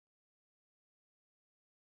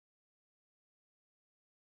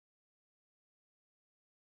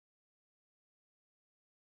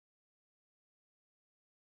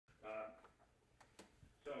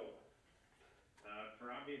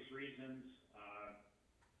for obvious reasons,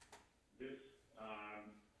 this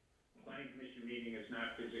Planning Commission meeting is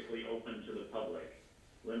not physically open to the public.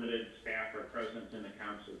 Limited staff are present in the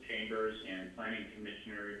council chambers, and planning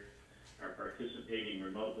commissioners are participating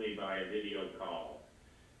remotely via video call.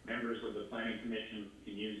 Members of the Planning Commission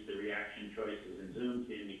can use the reaction choices in Zoom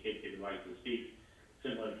to indicate they would like to speak,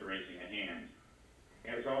 similar to raising a hand.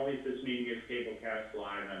 As always, this meeting is cablecast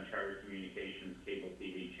live on Charter Communications Cable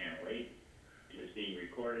TV Channel 8. It is being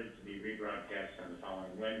recorded to be rebroadcast on the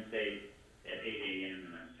following Wednesday at 8 a.m.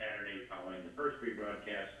 and on Saturday following the first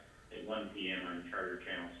rebroadcast at 1 p.m. on Charter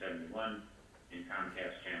Channel 71 and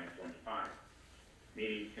Comcast Channel 25.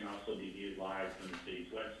 Meetings can also be viewed live from the city's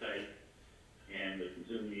website, and with the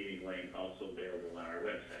Zoom meeting link also available on our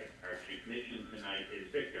website. Our technician tonight is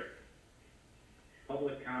Victor.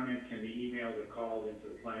 Public comment can be emailed or called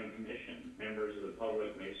into the Planning Commission. Members of the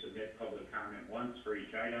public may submit public comment once for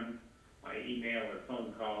each item. By email or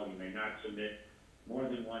phone call, you may not submit more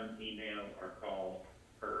than one email or call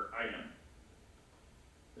per item.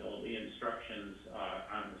 There will be instructions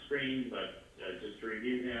on the screen, but just to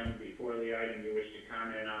review them, before the item you wish to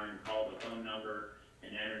comment on, call the phone number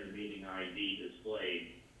and enter the meeting ID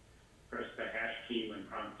displayed. Press the hash key when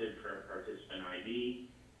prompted for a participant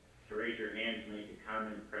ID. To raise your hand to make a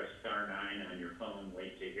comment, press *9 on your phone.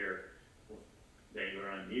 Wait to hear that you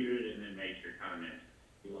are unmuted and then make your comment.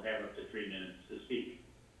 You will have up to 3 minutes to speak.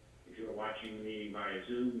 If you are watching the meeting via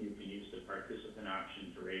Zoom, you can use the participant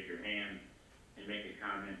option to raise your hand and make a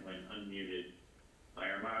comment when unmuted by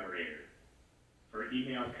our moderator. For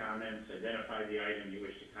email comments, identify the item you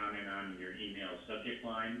wish to comment on in your email subject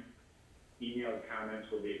line. Email comments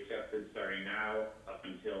will be accepted starting now up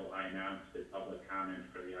until I announce that public comment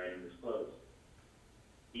for the item is closed.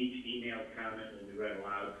 Each email comment will be read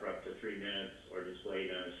aloud for up to 3 minutes or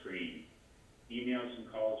displayed on a screen. Emails and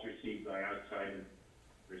calls received outside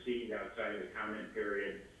of the comment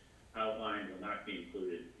period outlined will not be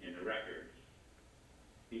included in the record.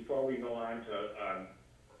 Before we go on to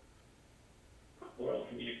oral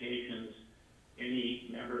communications, any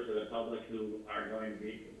members of the public who are going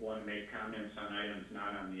to want to make comments on items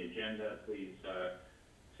not on the agenda, please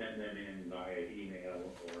send them in via email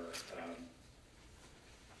or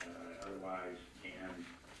otherwise, and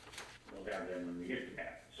we'll have them when we get to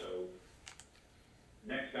that. So,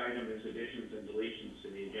 next item is additions and deletions to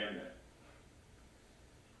the agenda.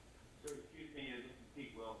 So, excuse me, this is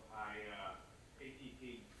Pete Wilk.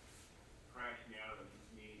 ATT crashed me out of the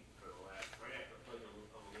meeting for the last, right after the Pledge of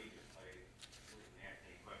Allegiance. I didn't ask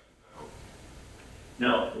any questions, I hope.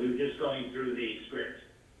 No, we were just going through the script.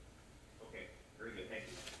 Okay, very good, thank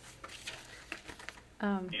you.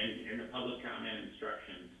 And the public comment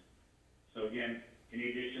instructions. So again, any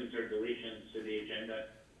additions or deletions to the agenda?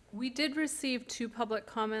 We did receive 2 public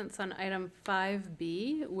comments on item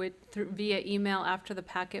 5B via email after the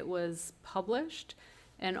packet was published,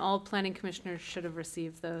 and all planning commissioners should have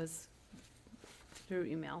received those through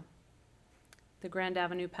email. The Grand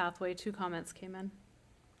Avenue pathway, 2 comments came in.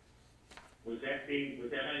 Was that item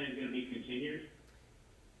going to be continued?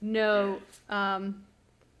 No,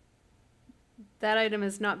 that item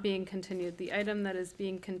is not being continued. The item that is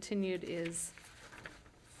being continued is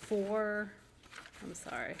 4. I'm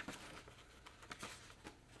sorry.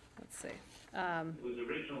 Let's see. It was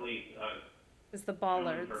originally is the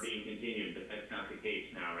bollards. for being continued, but that's not the case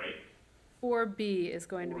now, right? 4B is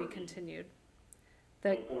going to be continued.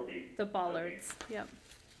 The 4B. the bollards. Okay. Yep.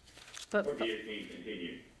 4B is being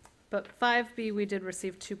continued. But 5B, we did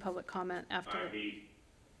receive 2 public comment after. 5B.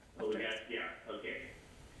 Oh, we got, yeah. Okay.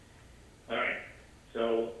 All right.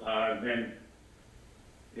 So then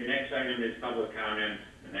the next item is public comment,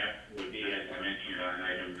 and that would be, as I mentioned, on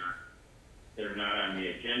items that are not on the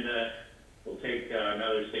agenda. We'll take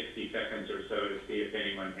another 60 seconds or so to see if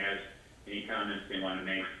anyone has any comments they want to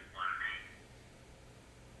make.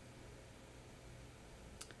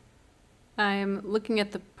 I'm looking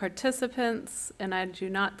at the participants, and I do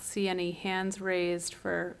not see any hands raised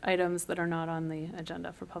for items that are not on the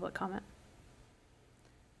agenda for public comment.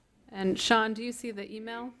 And Sean, do you see the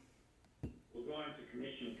email? We'll go on to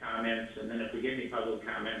commission comments, and then if we get any public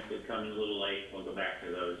comments that come in a little late, we'll go back to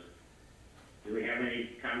those. Do we have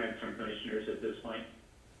any comments from commissioners at this point?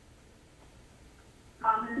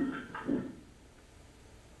 Comments?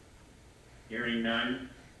 Hearing none.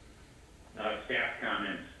 Staff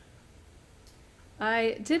comments.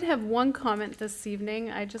 I did have one comment this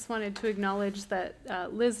evening. I just wanted to acknowledge that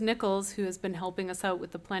Liz Nichols, who has been helping us out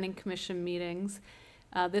with the Planning Commission meetings,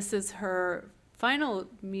 this is her final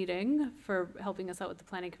meeting for helping us out with the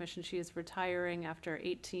Planning Commission. She is retiring after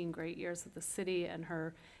 18 great years with the city, and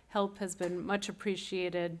her help has been much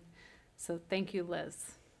appreciated. So thank you, Liz.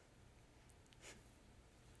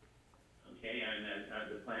 Okay, and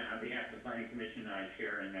on behalf of the planning commission, I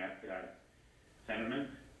share in that sentiment.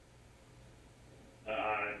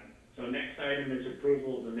 So next item is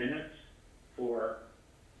approval of the minutes for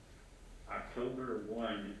October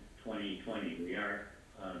 1, 2020. We are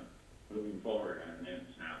moving forward on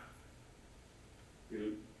minutes now.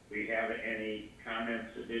 Do we have any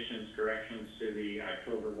comments, additions, corrections to the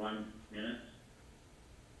October 1 minutes?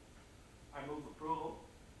 I move approval.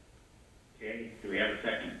 Okay, do we have a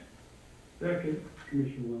second? Second,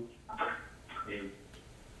 Commissioner Welch. Okay.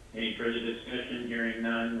 Any further discussion? Hearing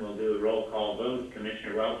none, we'll do a roll call vote.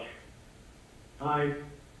 Commissioner Welch? Aye.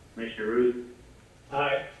 Commissioner Ruth?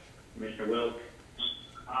 Aye. Commissioner Wilk?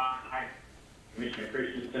 Aye. Commissioner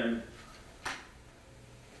Christensen?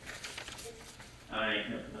 Aye.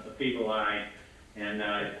 A feeble aye. And,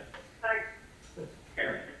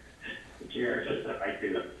 Eric, the chair says aye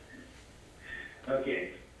too.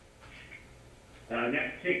 Okay.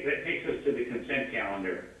 That takes us to the consent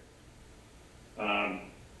calendar.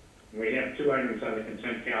 We have two items on the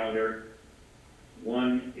consent calendar.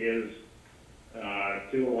 One is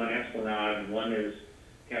 201 Esplanade, and one is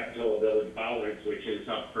Capitola Village Bollards, which is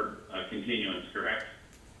up for continuance, correct?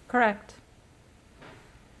 Correct.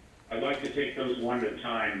 I'd like to take those one at a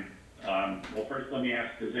time. Well, first let me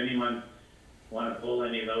ask, does anyone want to pull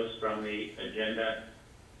any of those from the agenda?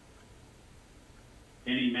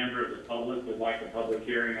 Any member of the public would like a public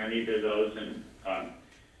hearing on either of those, and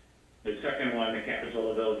the second one, the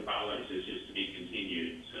Capitola Village Bollards, is just to be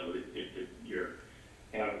continued. So if you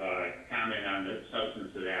have a comment on the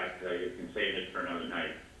substance of that, you can save it for another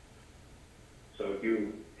night. So if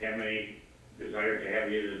you have any desire to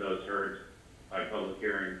have either of those heard by public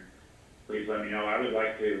hearing, please let me know. I would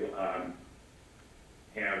like to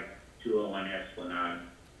have 201 Esplanade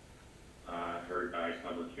heard by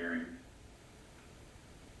public hearing.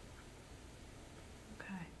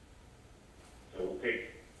 Okay. So we'll take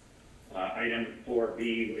item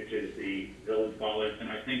 4B, which is the Village Bollards, and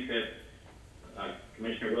I think that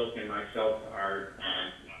Commissioner Wilk and myself are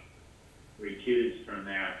recused from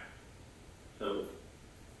that. So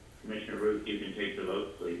Commissioner Ruth, you can take the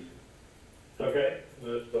vote, please. Okay,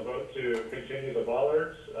 this is the vote to continue the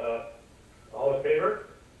bollards. All in favor?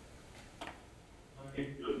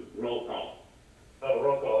 Roll call. Oh,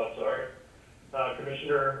 roll call, I'm sorry.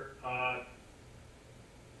 Commissioner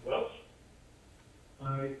Welch?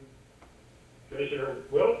 Aye. Commissioner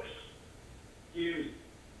Wilks? Excused.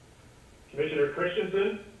 Commissioner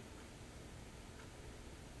Christensen?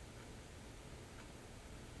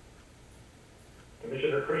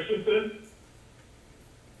 Commissioner Christensen?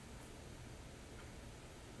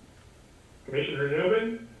 Commissioner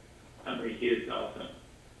Newman? I'm recused also.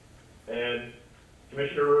 And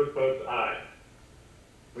Commissioner Ruth votes aye.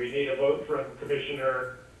 We need a vote from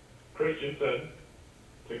Commissioner Christensen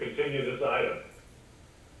to continue this item.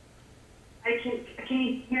 Can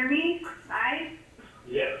you hear me? Aye?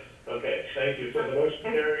 Yes, okay, thank you. So the motion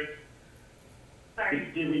carries.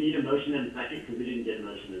 Sorry. Did we need a motion and a second? Because we didn't get a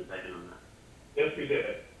motion and a second on that. Yes, we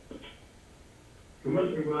did.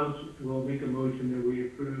 Commissioner Welch will make a motion that we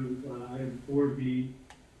approve item 4B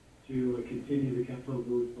to continue the Capitola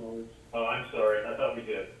Village Bollards. Oh, I'm sorry, I thought we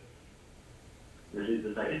did. Who's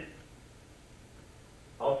the second?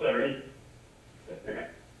 I'll second. Okay.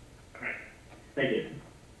 All right. Thank you.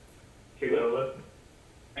 So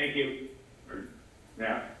Thank you.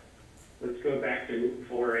 Now, let's go back to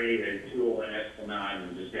 4A, the 201 Esplanade,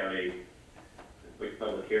 and just have a quick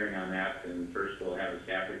public hearing on that. And first, we'll have a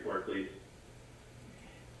staff report, please.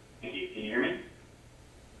 Thank you. Can you hear me?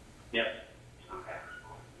 Yes. Okay.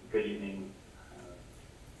 Good evening,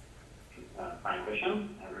 Frank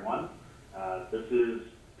Bisham, everyone. This is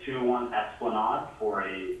 201 Esplanade for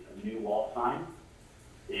a new wall sign.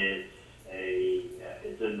 It's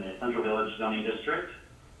in the Central Village zoning district,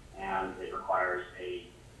 and it requires a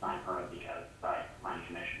sign permit by planning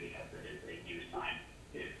commission because it is a new sign.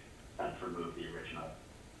 It's since removed the original.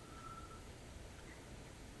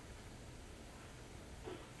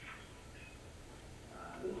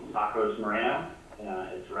 This is Tacos Moreno.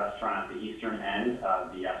 It's a restaurant at the eastern end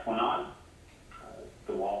of the Esplanade.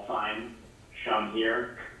 The wall sign shown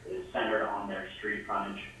here is centered on their street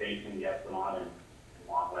frontage facing the Esplanade and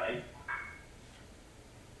walkway.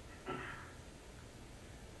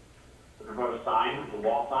 The proposed sign is a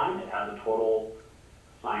wall sign. It has a total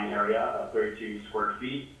sign area of 32 square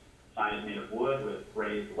feet. The sign is made of wood with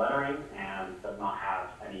raised lettering and does not have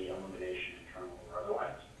any illumination internal or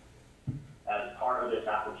otherwise. As part of this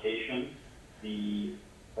application, the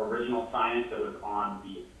original signage that was on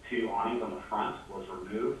the two awnings on the front was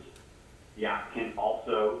removed. The applicant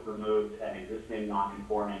also removed an existing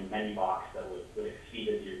non-conforming menu box that would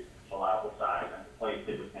exceeded the allowable size and replaced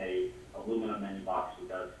it with a aluminum menu box that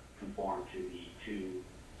does conform to the 2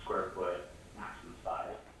 square foot maximum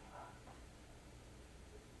size.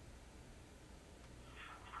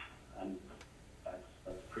 And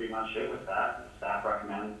that's pretty much it with that. The staff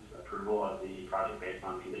recommends approval of the project based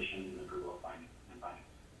on conditions and approval of findings.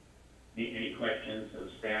 Any questions of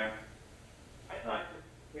staff? I'd like to,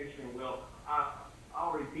 Commissioner Will,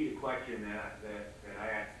 I'll repeat a question that I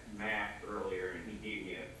asked Matt earlier, and he gave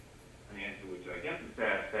me an answer which I guess is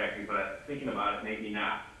satisfactory, but thinking about it, maybe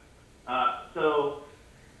not. So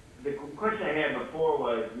the question I had before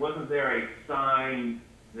was, wasn't there a sign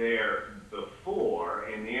there before?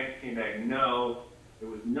 And the answer came back, no, there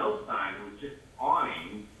was no sign, it was just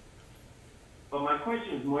awnings. But my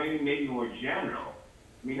question is maybe more general.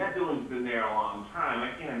 I mean, that building's been there a long time.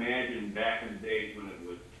 I can't imagine back in the days when it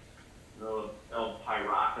was El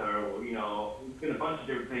Pirata, or, you know, there's been a bunch of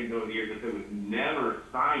different things over the years, that there was never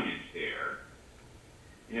signage there.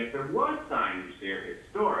 And if there was signage there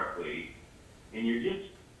historically, and you're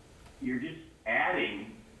just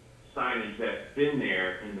adding signage that's been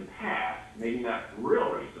there in the past, maybe not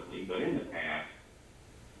real recently, but in the past,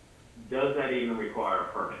 does that even require a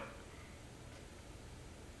permit?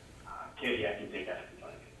 Katie, I can take that if you'd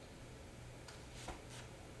like.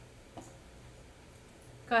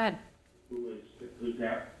 Go ahead. Who's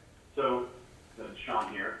that? So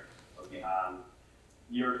Sean here. Okay.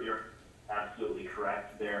 You're absolutely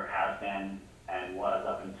correct. There has been, and was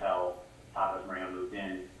up until Tapas Moreno moved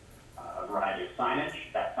in, a variety of signage.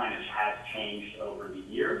 That signage has changed over the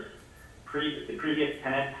years. The previous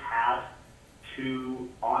tenant had 2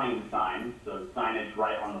 awning signs, so signage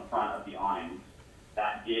right on the front of the awnings.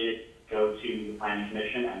 That did go to the Planning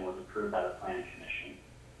Commission and was approved by the Planning Commission.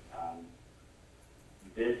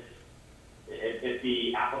 If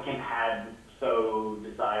the applicant had so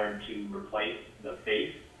desired to replace the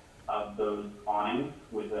face of those awnings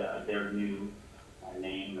with their new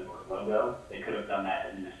name or logo, they could have done that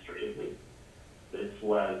administratively. This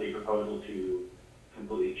was a proposal to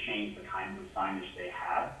completely change the kinds of signage they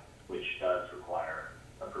had, which does require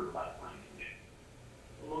approval by the Planning Commission.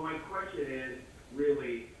 Well, my question is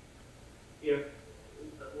really, if,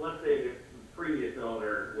 let's say the previous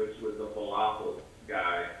owner, which was the falafel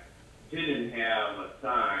guy, didn't have a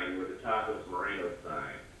sign with the Tapas Moreno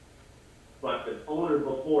sign, but the owner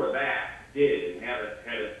before that did and had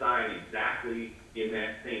a sign exactly in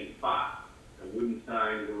that same spot, a wooden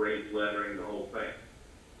sign with raised lettering, the whole thing.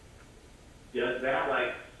 Does that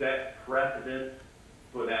like set precedent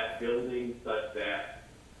for that building such that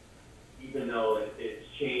even though it's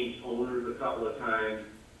changed owners a couple of times,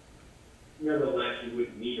 nevertheless you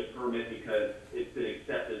wouldn't need a permit because it's been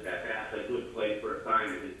accepted that that's a good place for a sign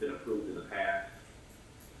that has been approved in the past?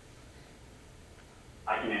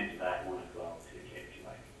 I can answer that one as well, too, Kate, if you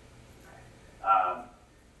like.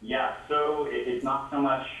 Yeah, so it's not so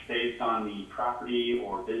much based on the property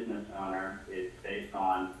or business owner, it's based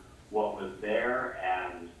on what was there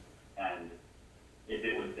and if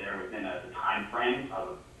it was there within a time frame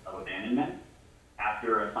of abandonment.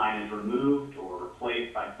 After a sign is removed or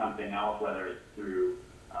replaced by something else, whether it's through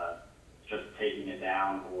just taking it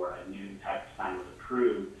down or a new type of sign was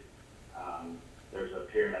approved, there's a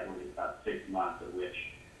period, I believe it's about 6 months, at which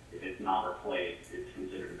if it's not replaced, it's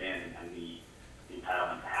considered abandoned, and the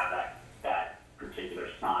entitlement to have that particular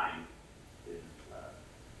sign is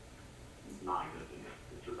non-existent.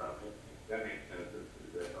 It's revoked. That makes sense.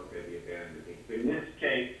 Is that, okay, the abandonment. In this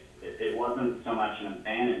case, it wasn't so much an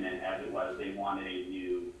abandonment as it was they wanted a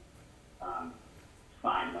new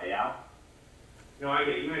sign layout. No, I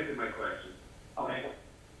get it. You answered my question. Okay.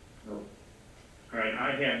 All right,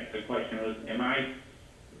 I had the question was,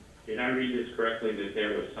 did I read this correctly that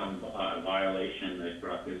there was some violation that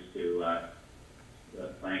brought this to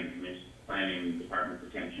the planning department's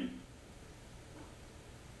attention?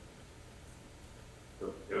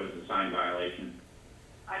 So there was a sign violation?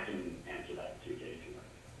 I can answer that too, Kate, if you like.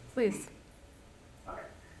 Please. Okay.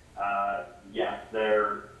 Yes,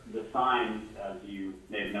 the signs, as you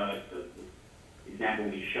may have noticed, the example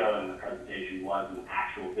we showed in the presentation was an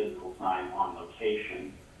actual physical sign on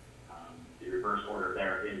location. The reverse order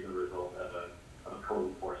there is the result of a code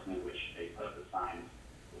enforcement, which they put up the signs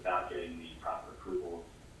without getting the proper approvals.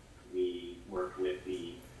 We worked with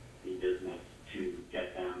the business to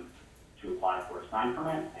get them to apply for a sign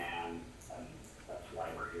permit, and that's why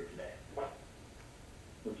we're here today.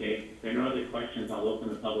 Okay, if there are no other questions, I'll open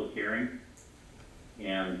the public hearing.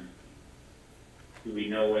 And do we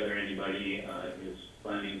know whether anybody is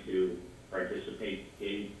planning to participate,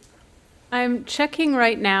 Katie? I'm checking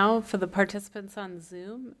right now for the participants on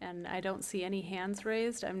Zoom, and I don't see any hands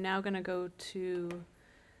raised. I'm now going to go to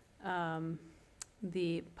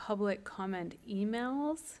the public comment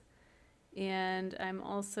emails, and I'm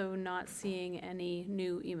also not seeing any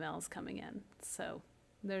new emails coming in. So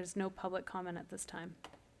there's no public comment at this time.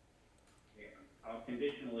 Yeah, I'll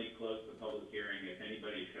conditionally close the public hearing. If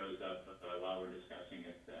anybody shows up while we're discussing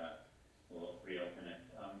it, we'll reopen it.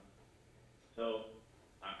 So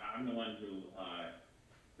I'm the one who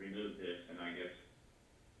removed this, and I guess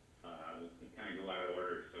we kind of go out of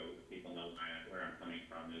order so people know where I'm coming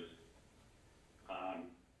from.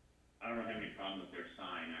 I don't have any problem with their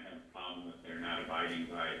sign. I have a problem with they're not abiding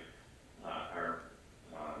by our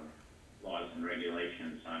laws and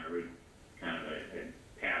regulations on kind of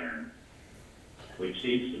a pattern, which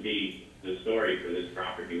seems to be the story for this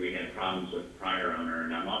property. We had problems with the prior owner,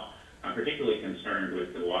 and I'm particularly concerned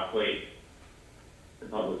with the walkway, the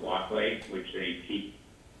public walkway, which they keep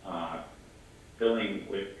filling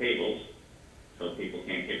with tables so people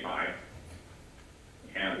can't get by.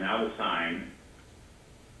 And now the sign,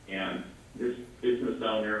 and this business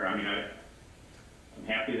owner, I mean, I'm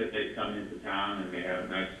happy that they've come into town and they have a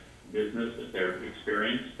nice business that they're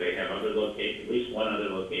experienced. They have other locations, at least one other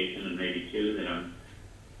location and maybe two that I'm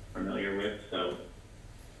familiar with. So,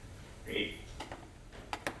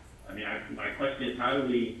 my question is, how do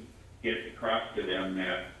we get across to them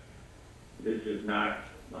that this is not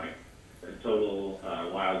like a total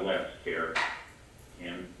Wild West here,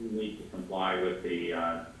 and we need to comply with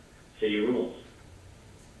the city rules?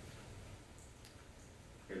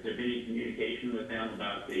 Has there been any communication with them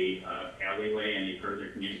about the alleyway, any further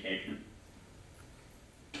communication?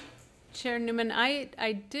 Chair Newman,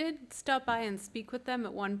 I did stop by and speak with them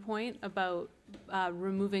at one point about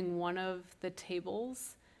removing one of the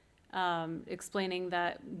tables, explaining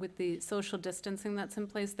that with the social distancing that's in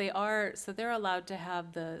place, they're allowed to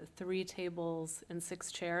have the 3 tables and 6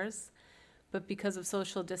 chairs, but because of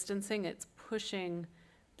social distancing, it's pushing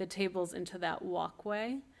the tables into that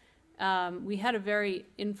walkway. We had a very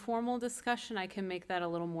informal discussion. I can make that a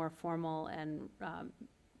little more formal, and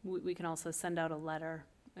we can also send out a letter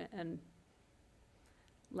and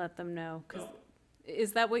let them know. 'Cause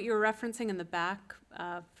is that what you're referencing in the back,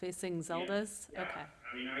 facing Zelda's? Yeah. Okay.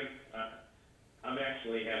 I mean, I've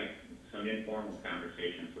actually had some informal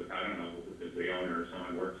conversations with, I don't know if it's the owner or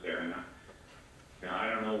someone works there, and I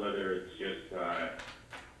don't know whether it's just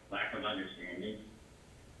lack of understanding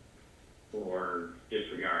or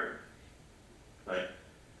disregard. But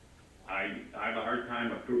I have a hard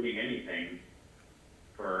time approving anything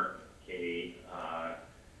for an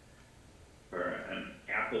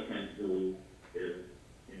applicant who is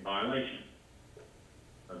in violation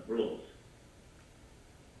of rules.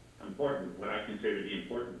 Important, what I consider to be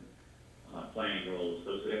important planning rules.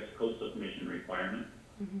 That's coastal commission requirement.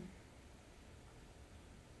 Mm-hmm.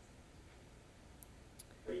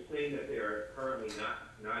 Are you saying that they are currently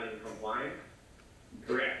not in compliance?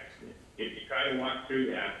 Correct. If you try to walk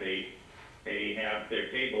through that, they have their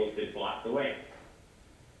tables that block the way.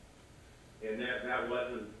 And that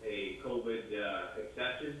wasn't a COVID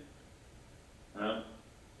exception? I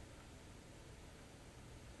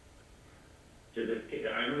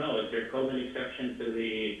don't know, is there COVID exception to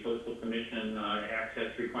the coastal commission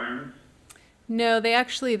access requirements? No,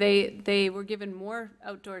 they were given more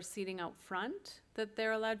outdoor seating out front that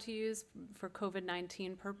they're allowed to use for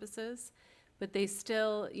COVID-19 purposes, but they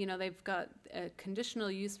still, they've got a conditional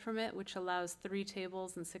use permit which allows 3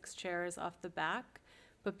 tables and 6 chairs off the back,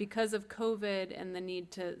 but because of COVID and the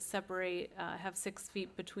need to separate, have 6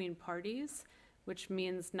 feet between parties, which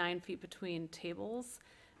means 9 feet between tables,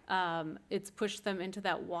 it's pushed them into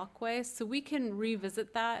that walkway. So we can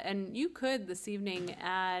revisit that, and you could this evening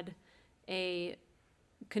add a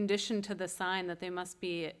condition to the sign that they must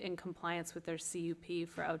be in compliance with their CUP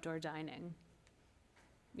for outdoor dining.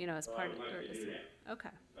 As Well, part I would like to do that. Okay.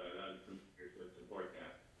 To support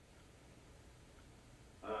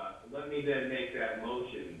that. Let me then make that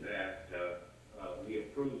motion that we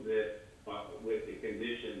approve this with the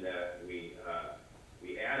condition that we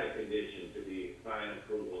add a condition to the sign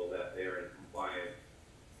approval that they're in compliance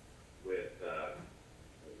with the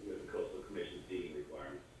coastal commission seating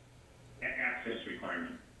requirements. Access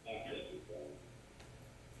requirement. Access requirement.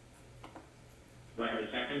 Do I have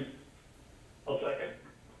a second? I'll second.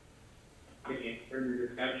 Any further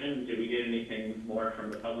discussion? Did we get anything more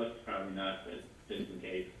from the public? Probably not, but just in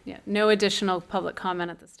case. Yeah, no additional public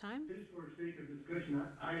comment at this time. Just for sake of discussion,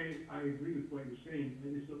 I agree with what you're saying. I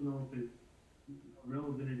just don't know if it's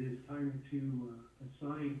relevant it is time to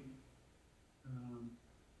assign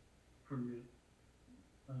permit.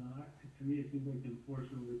 To me, it seems like the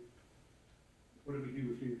enforcement would what do we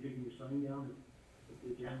do, if you're taking your sign down, if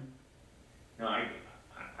they can? No,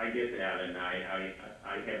 I get that, and I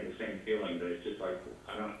have the same feeling, but it's just like,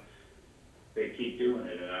 they keep doing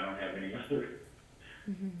it, and I don't have any other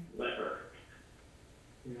lever.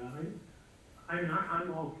 Yeah,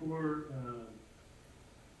 I'm all for,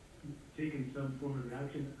 taking some form of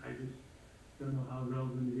action. I just don't know how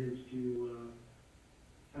relevant it is to,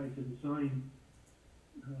 tie to the sign,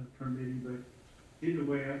 permitting, but either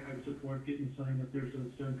way, I support getting the sign up there so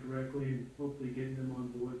it's done correctly and hopefully getting them on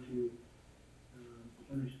board to,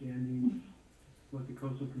 understanding what the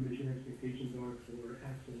coastal commission expectations are for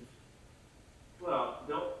access. Well,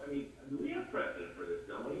 we have precedent for this,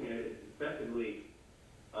 don't we? And it's effectively,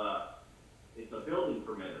 it's a building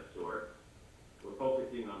permit of sorts. We're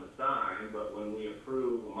focusing on the sign, but when we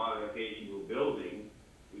approve a modification to a building,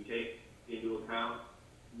 we take into account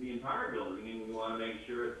the entire building, and we want to make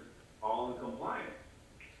sure it's all in compliance.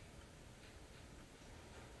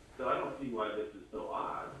 So I don't see why this is so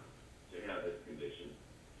odd to have this condition.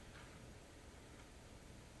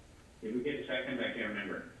 Did we get a second? I can't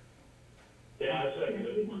remember. Yeah, I second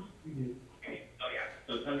it. We did. Okay, oh yeah,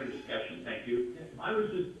 so it's under discussion, thank you. I was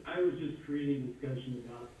just creating discussion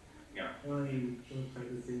about Yeah, tying those type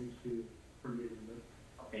of things to permitting, but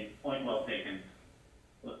okay, point well taken.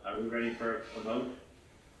 Are we ready for a vote?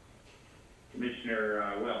 Commissioner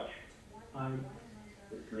Welch,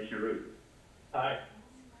 Commissioner Root, Aye.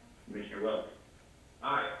 Commissioner Welch,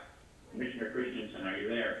 Aye. Commissioner Christensen, are you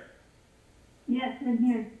there? Yes, I'm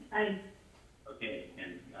here. Okay,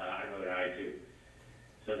 and I vote aye too.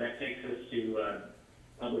 So that takes us to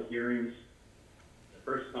public hearings. The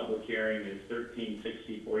first public hearing is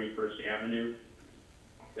 1360 41st Avenue.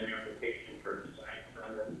 It's an application for design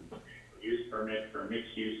permit, use permit for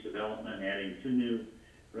mixed-use development, adding 2 new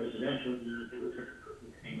residential units with a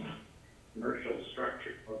commercial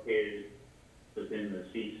structure located within the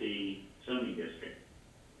CC zoning district.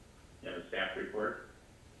 You have a staff report.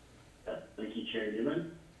 Thank you, Chair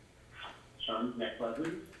Newman. Sean, next slide,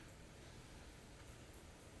 please.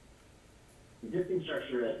 Existing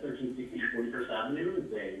structure at 1360 41st Avenue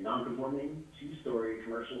is a non-conforming 2-story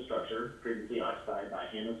commercial structure previously occupied by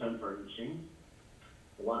Hamilton Furnishings.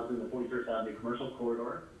 The lot is in the 41st Avenue commercial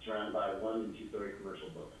corridor, surrounded by 1- and 2-story commercial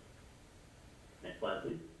buildings. Next slide,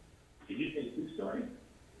 please. Did you say 2-story?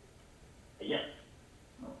 Yes.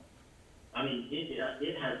 I mean,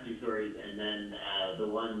 it has 2 stories, and then the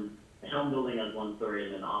Helm building has 1 story,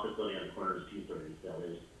 and then the office building on the corner is 2 stories. So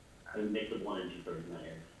there's a mix of 1 and 2 stories in that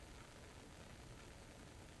area.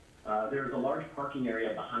 There's a large parking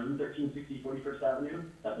area behind 1360 41st Avenue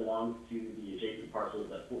that belongs to the adjacent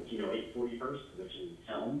parcels at 1408 41st, which is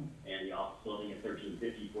Helm, and the office building at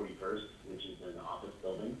 1350 41st, which is an office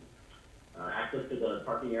building. Access to the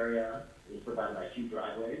parking area is provided by 2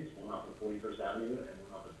 driveways, one off of 41st Avenue and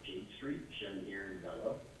one off of Jade Street, shown here in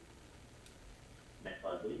yellow. Next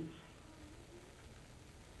slide, please.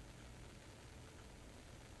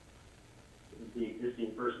 This is the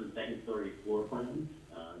existing first and second story floor plans.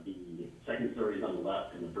 The second story is on the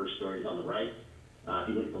left and the first story is on the right. If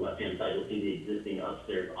you look at the left-hand side, you'll see the existing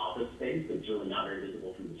upstairs office space. It's really not very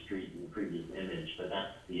visible from the street in the previous image, but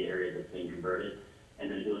that's the area that's being converted. And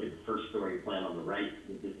then if you look at the first story plan on the right,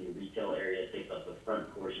 the existing retail area takes up the front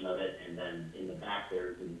portion of it, and then in the back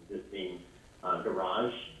there's an existing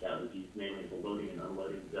garage that was used mainly as a loading and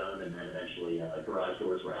unloading zone, and then eventually garage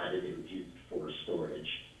doors were added. It was used for storage.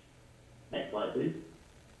 Next slide, please.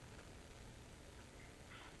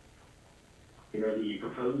 Here are the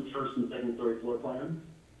proposed first and second story floor plans.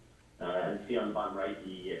 As you see on the bottom right,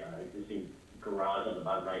 the existing garage on the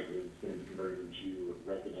bottom right is going to be converted into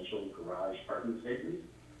residential garage parking spaces.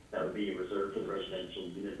 That would be reserved for the residential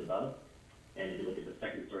units above. And if you look at the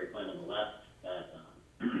second story plan on the left, that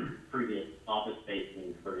previous office space is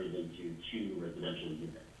being converted into 2 residential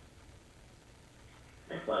units.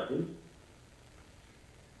 Next slide, please.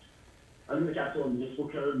 Under the Capitola Municipal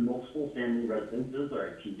Code, multiple family residences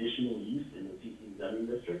are a conditional use in the CC zoning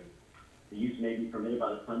district. The use may be permitted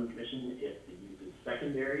by the Planning Commission if the use is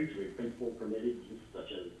secondary to a principal permitted use such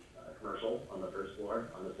as commercial on the first floor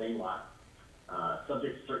on the same lot,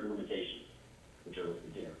 subject to certain limitations, which are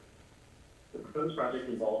listed here. The proposed project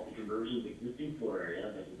involves the conversion of existing floor area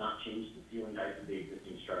that does not change the ceiling height of the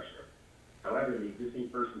existing structure. However, the existing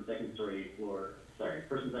first and second floor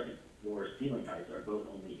ceiling heights are both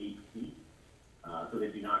only 8 feet, so they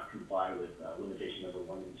do not comply with limitation number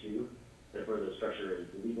 1 and 2. Therefore, the structure is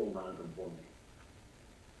legal non-conforming.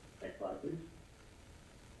 Next slide, please.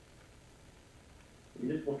 The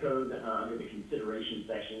Municipal Code, under the consideration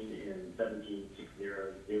section in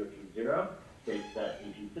 1760.030, states that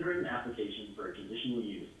in considering an application for a conditional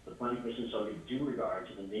use, the planning commission shall give due regard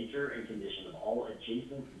to the nature and condition of all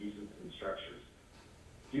adjacent uses and structures.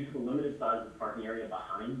 Due to the limited size of the parking area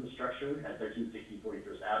behind the structure at 1360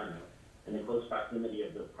 41st Avenue and the close proximity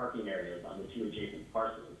of the parking areas on the two adjacent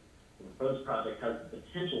parcels, the proposed project has the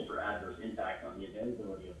potential for adverse impact on the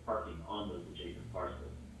availability of parking on those adjacent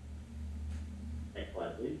parcels. Next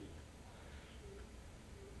slide, please.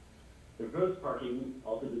 The proposed parking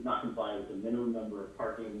also does not comply with the minimum number of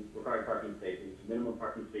required parking spaces, minimum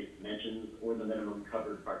parking space dimensions, or the minimum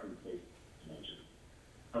covered parking space dimensions.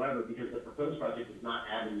 However, because the proposed project does not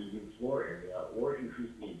add any new floor area or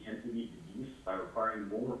increase the intensity of use by requiring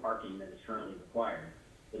more parking than is currently required,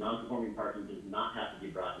 the non-conforming parking does not have to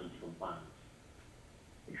be brought into compliance.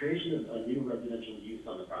 The creation of a new residential use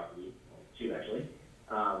on the property, well, two actually,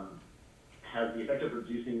 has the effect of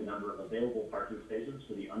reducing the number of available parking spaces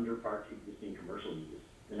for the underparked existing commercial use,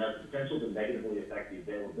 and has the potential to negatively affect the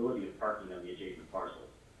availability of parking on the adjacent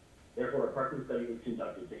parcels. Therefore, a parking study was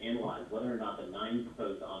conducted to analyze whether or not the 9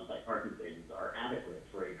 proposed on-site parking spaces are adequate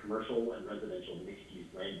for a commercial and residential mixed-use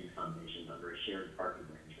land use combination under a shared parking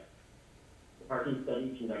arrangement. The parking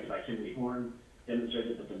study conducted by Kimberly Horn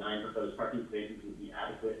demonstrated that the 9 proposed parking spaces would be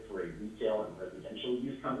adequate for a retail and residential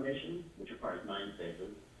use combination, which requires 9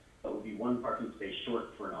 spaces, but would be 1 parking space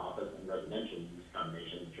short for an office and residential use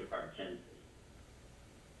combination, which requires 10 spaces.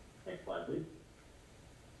 Next slide, please.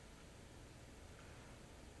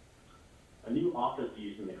 A new office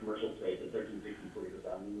use in the commercial space at 1360 41st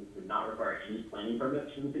Avenue would not require any planning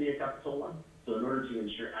permits from the city of Capitola. So in order to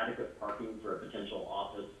ensure adequate parking for a potential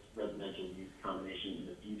office residential use combination in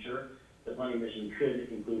the future, the planning commission could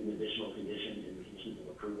include an additional condition in the conditions of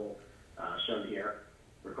approval shown here,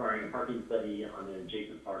 requiring a parking study on an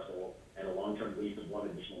adjacent parcel and a long-term lease of 1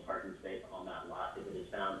 additional parking space on that lot if it is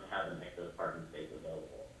found to have an excess parking space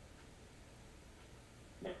available.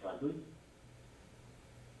 Next slide, please.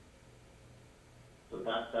 So with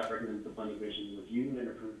that, staff recommends the planning commission review and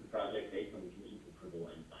approve the project based on the conditions of approval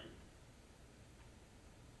and sign.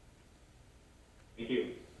 Thank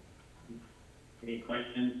you. Any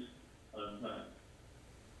questions of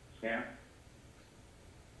staff?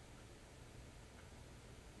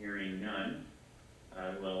 Hearing none,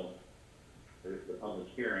 I will close the public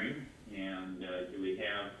hearing. And do we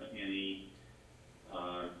have any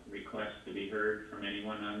requests to be heard from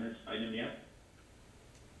anyone on this item yet?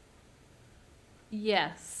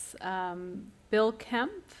 Yes, Bill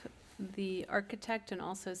Kemp, the architect, and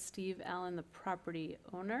also Steve Allen, the property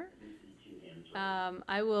owner.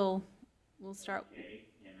 We'll start. Okay,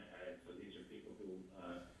 and so these are people who,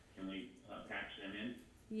 can we patch them in?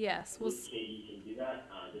 Yes, Katie can do that.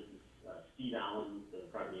 This is Steve Allen, the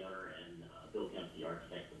property owner, and Bill Kemp, the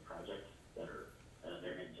architect of the project, that are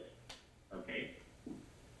their names. Okay.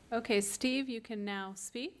 Okay, Steve, you can now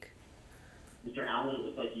speak. Mr. Allen, it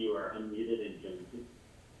looks like you are unmuted and can speak.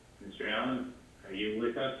 Mr. Allen, are you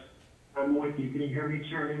with us? I'm with you. Can you hear me,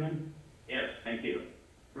 Chairman? Yes, thank you.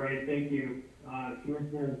 Great, thank you.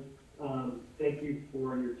 Commissioners, thank you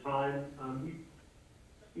for your time.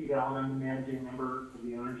 Steve Allen, I'm the managing member of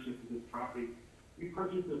the ownership of this property. We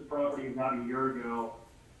purchased this property about a year ago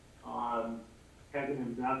as an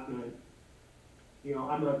investment. You know,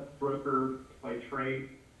 I'm a broker by trade.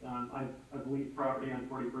 I've leased property on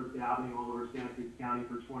 41st Avenue all over Santa Cruz County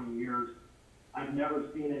for 20 years. I've never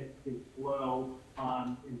seen it as slow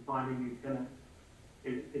in finding new tenants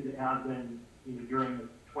as it has been, you know, during the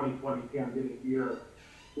 2020 pandemic year.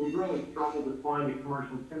 We really struggled to find a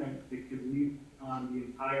commercial tenant that could lease the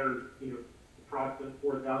entire, you know, approximate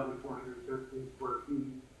 4,413 square feet.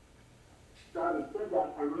 So having said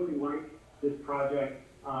that, I really like this project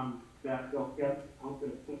that they'll help us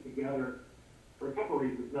put together for a couple of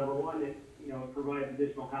reasons. Number one, it provides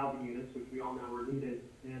additional housing units, which we all know are needed.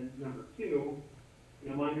 And number two,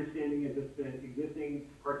 my understanding is that the existing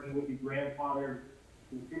parking would be grandfathered,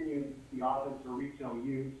 continue the office or retail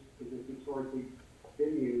use as it's historically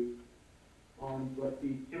been used. But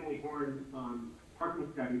the Kimberly Horn parking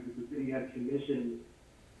studies that the city had commissioned,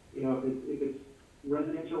 if it's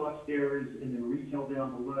residential upstairs and then retail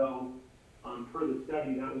down below, per the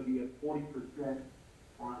study, that would be a 40%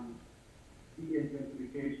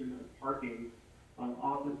 de-intensification of parking.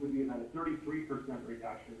 Office would be about a 33%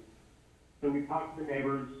 reduction. So we talked to the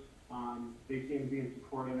neighbors, they seem to be in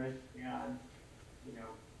support of it, and,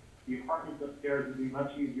 the apartments upstairs would be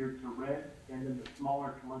much easier to rent, and then the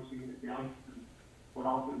smaller commercial unit downstairs would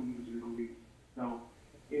also be easier to lease. So,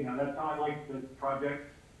 that's how I like the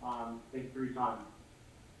project. Thanks for your time.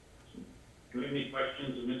 Do we have any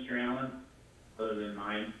questions of Mr. Allen, other than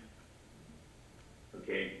mine?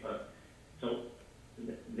 Okay, so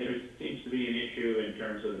There seems to be an issue in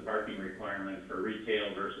terms of the parking requirement for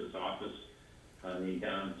retail versus office on the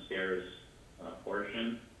downstairs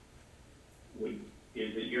portion. Is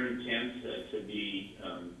it your intent to be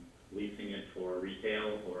leasing it for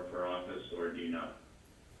retail or for office, or do you know?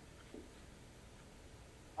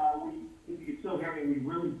 It's still hearing, we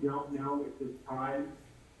really don't know at this time.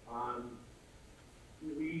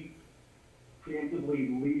 We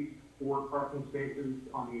preemptively leased 4 parking spaces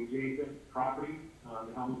on the adjacent property,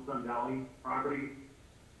 the Helmut Sun Valley property,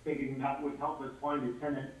 thinking that would help us find a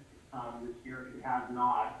tenant this year. It has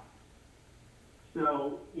not.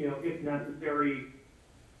 So, if necessary,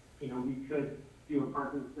 we could do a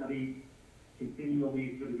parking study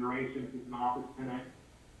continually for the duration if it's an office tenant.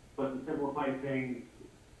 But to simplify things,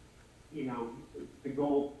 the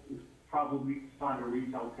goal is probably to find a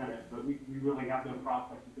retail tenant, but we really have no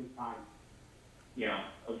prospects at this time. Yeah,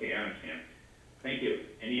 okay, I understand. Thank you.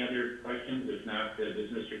 Any other questions? If not, does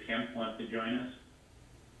Mr. Kemp want to join us?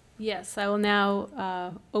 Yes, I will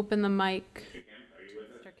now open the mic. Mr. Kemp, are you with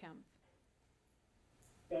us? Mr. Kemp.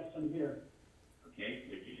 Yes, I'm here. Okay,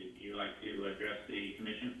 would you like to address the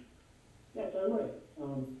commission? Yes, I would.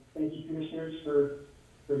 Thank you, commissioners, for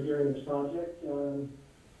hearing this project.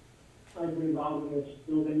 I've been involved in this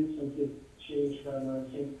building since it changed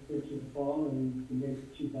from St. Vincent de Paul in the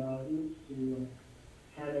mid-2000s to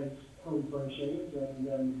Hannah's Home Furnishings.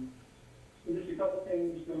 And there's a couple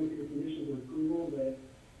things going through the conditions of approval that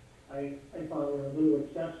I thought were a little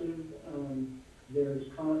excessive. There's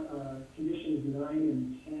conditions 9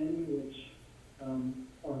 and 10, which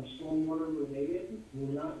are stormwater related.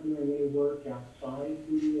 We're not doing any work outside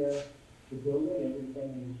the building.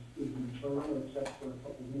 Everything is internal except for a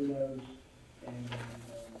couple windows and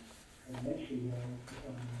entry windows.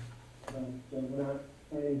 But we're not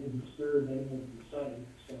planning to disturb any of the site.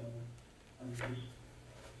 So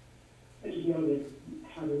I just know that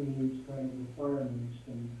having these kind of requirements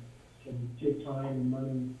can take time and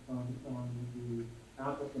money on the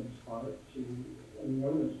applicant's part and the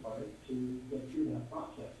owner's part to get through that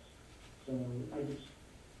process. So I just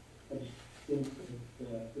think that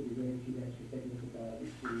it would be great if you guys could take a look at that and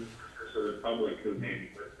see. So the public who may be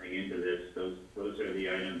listening into this, those are the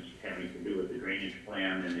items having to do with the drainage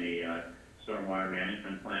plan and a stormwater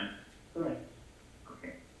management plan? Correct.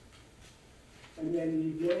 Okay. And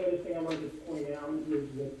then the only other thing I wanted to point out is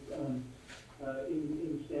that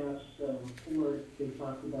in staff's report, they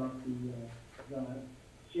talked about the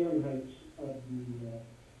ceiling heights of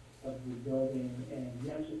the building, and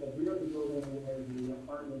yes, at the rear of the building where the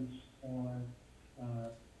apartments are,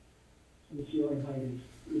 the ceiling height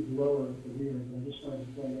is lower at the rear. But I just wanted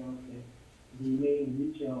to point out that the main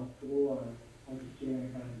retail floor has a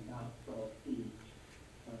ceiling height of about 12 feet.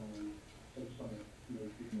 So I just wanted to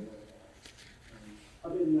make people aware of that.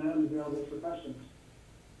 Other than that, I'm available for questions.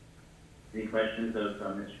 Any questions of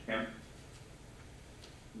Mr. Kemp?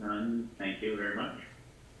 None. Thank you very much.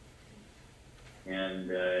 And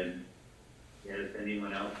has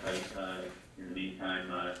anyone else, in the meantime,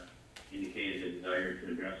 indicated a desire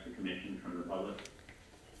to address the commission from the public?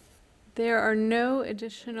 There are no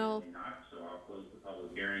additional. Not, so I'll close the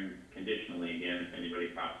public hearing conditionally again. If anybody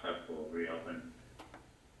pops up, we'll reopen.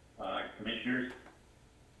 Commissioners,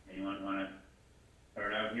 anyone want to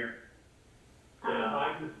start out here? Yeah,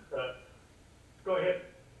 I can, go ahead,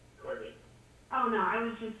 Courtney. Oh, no, I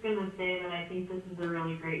was just going to say that I think this is a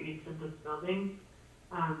really great use of this building.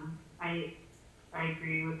 I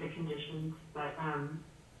agree with the conditions, but I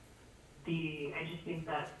just think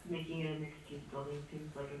that making it a mixed-use building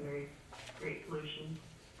seems like a very great solution.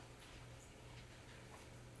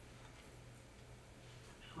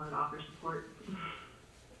 Just wanted to offer support.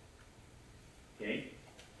 Okay.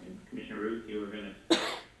 And Commissioner Ruth, you were going to...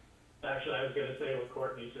 Actually, I was going to say what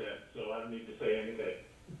Courtney said, so I don't need to say anything.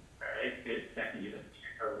 All right, good. Second, you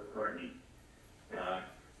or Courtney.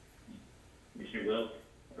 Commissioner Wilk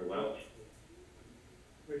or Welch?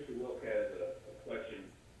 Commissioner Wilk has a question,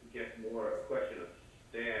 a question of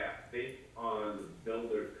staff, based on the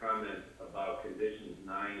builder's comments about conditions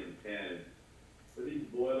 9 and 10. Were these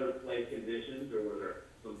boilerplate conditions, or were there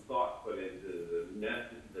some thought put into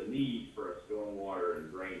the need for a stormwater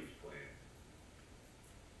and drainage plan?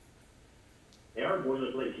 They are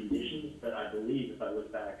boilerplate conditions, but I believe, if I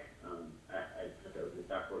look back, I took over the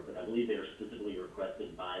staff report, but I believe they were specifically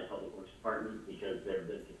requested by Public Works Department because there have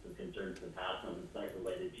been some concerns in the past on the site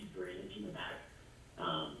related to drainage in the back,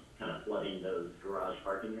 kind of flooding those garage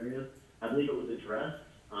parking areas. I believe it was addressed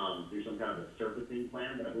through some kind of a surfacing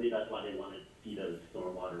plan, but I believe that's why they wanted to see those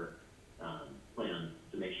stormwater plans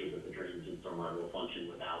to make sure that the drainage and stormwater will function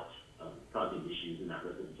without causing issues in that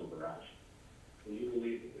residential garage. Do you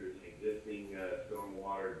believe that there's any existing,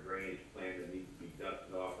 stormwater drainage plan that needs to be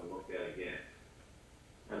dusted off and looked at again?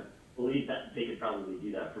 I believe that they could probably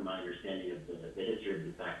do that from my understanding of the history of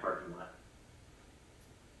the back parking lot.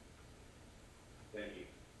 Thank you.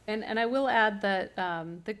 And I will add that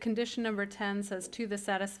the condition number 10 says to the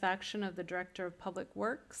satisfaction of the Director of Public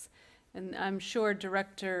Works. And I'm sure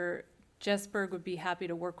Director Jesberg would be happy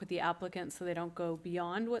to work with the applicant so they don't go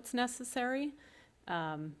beyond what's necessary.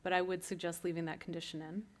 But I would suggest leaving that condition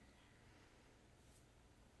in.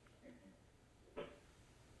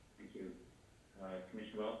 Thank you.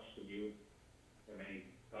 Commissioner Welch, did you have any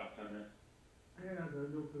thoughts on this? I have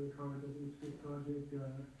no further comment. I think it's a good project.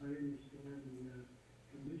 I understand the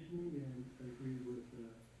conditioning and I agree with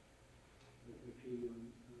Katie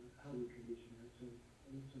on how we condition that. So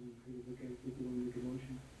I think someone could look at it if you want to make a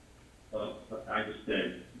motion. Well, I just,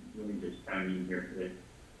 let me just chime in here today.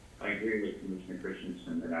 I agree with Commissioner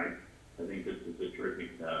Christensen that I think this is a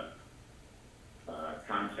terrific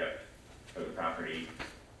concept for the property.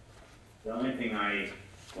 The only thing I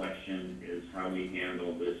question is how we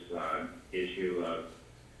handle this issue of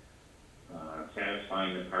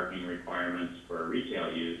satisfying the parking requirements for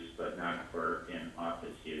retail use, but not for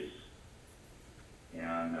in-office use.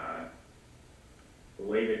 And the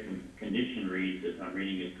way the condition reads, if I'm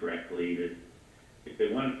reading it correctly, that if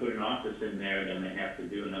they want to put an office in there, then they have to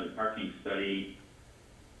do another parking study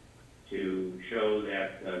to show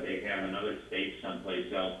that they have another space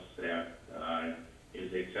someplace else that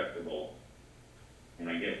is acceptable. And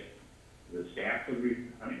I guess the staff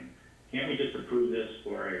would, can't we just approve this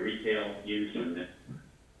for a retail use and that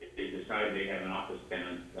if they decide they have an office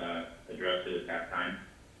tenant, address it at that time?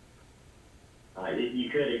 You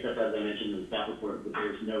could, except as I mentioned in the staff report, that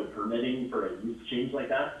there's no permitting for a use change like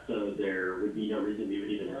that, so there would be no reason we would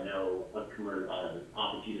even know what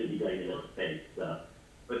office use would be going into that space.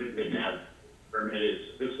 But it didn't have permit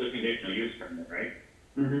this is a conditional use permit, right?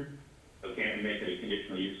 Mm-hmm. So can't we make it a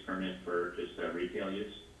conditional use permit for just retail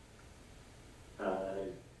use?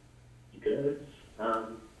 You could.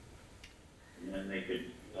 And then they could,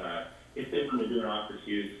 if they want to do an office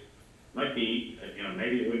use, might be,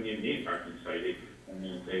 maybe it wouldn't even need a parking site. They could come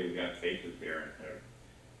in and say we've got spaces there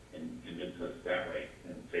and convince us that way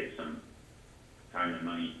and save some time and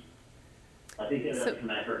money. I think it would come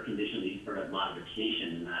back for a conditional use permit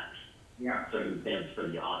modification in that circumstance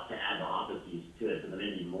for to add the office use to it, so there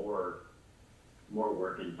may be more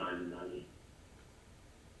work and time and money.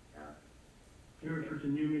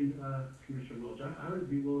 Chairperson Newman, Commissioner Welch, I would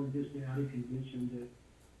be willing just to add a condition that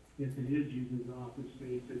if it is used as office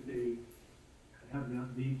space, that they have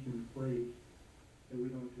that lease in place, that we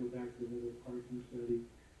don't go back to another parking study.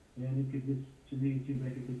 And it could just, to me, seem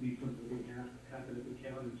like it could be something that would happen at the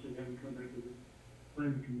county, so then we come back to the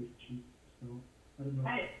planning commission. So, I don't know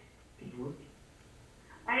if it works.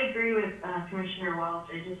 I agree with Commissioner Welch.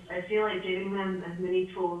 I feel like giving them as many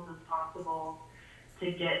tools as possible to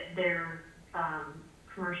get their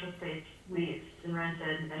commercial space leased and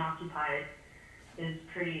rented and occupied is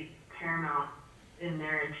pretty paramount in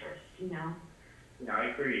their interest, Yeah,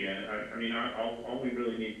 I agree. All we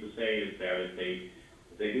really need to say is that if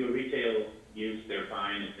they do a retail use, they're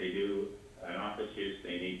fine. If they do an office use,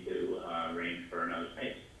 they need to arrange for another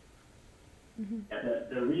space. Mm-hmm.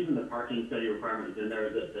 Yeah, the reason the parking study requirement is in there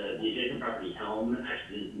is that the adjacent property Helm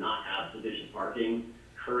actually does not have sufficient parking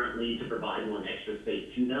currently to provide one extra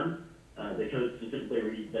space to them. The code specifically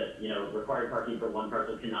reads that, required parking for one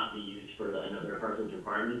parcel cannot be used for another parcel's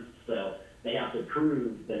requirements. So they have to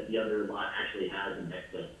prove that the other lot actually has an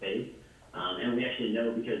excess space. And we actually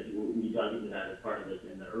know, because we dug into that as part of this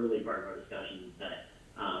in the early part of our discussions, that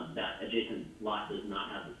that adjacent lot does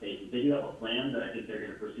not have the spaces. They do have a plan that I think they're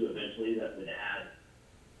going to pursue eventually that would add,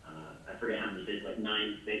 I forget how many spaces, like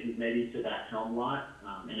 9 spaces maybe to that Helm lot.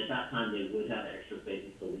 And at that time they would have extra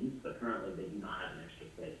spaces to lease, but currently they do not have an extra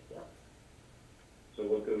space. So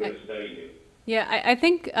what could a study do? Yeah, I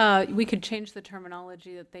think we could change the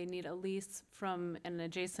terminology that they need a lease from an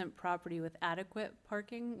adjacent property with adequate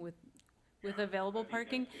parking, with available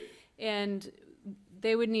parking. And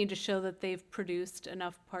they would need to show that they've produced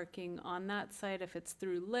enough parking on that site, if it's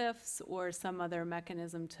through lifts or some other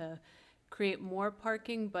mechanism to create more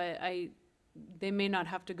parking. But they may not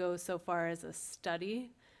have to go so far as a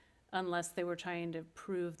study unless they were trying to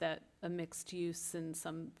prove that a mixed use in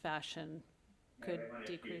some fashion could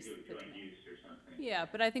decrease the demand. Use or something. Yeah,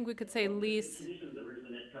 but I think we could say lease. The conditions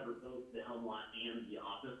originally meant to cover both the Helm lot and the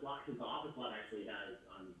office lot, because the office lot actually has,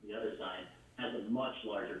 on the other side, has a much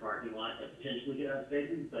larger parking lot that potentially could have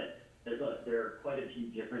spaces, but there are quite a few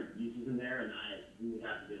different uses in there, and we would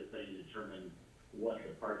have to do a study to determine what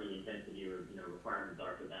the parking intensity or requirements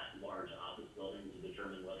are for that large office building to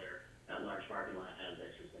determine whether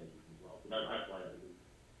No, that's why.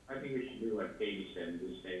 I think we should do what Katie said, and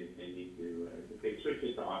just say that they need to, if they switch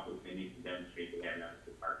it to office, they need to demonstrate they have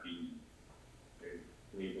adequate parking. They're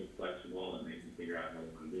leave it flexible, and they can figure out how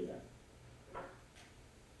they can do that.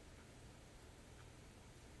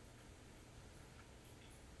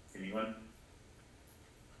 Anyone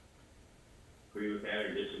agree with that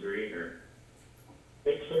or disagree, or?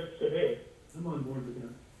 Makes sense to me. I'm on board with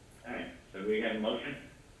that. All right, so we have a motion?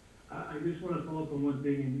 I just want to follow up on one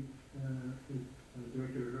thing, with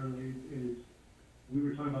Director Hurley, is we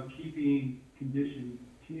were talking about keeping condition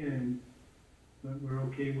 10, but we're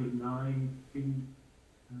okay with 9 being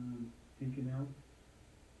taken out.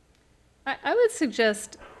 I would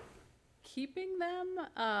suggest keeping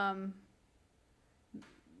them.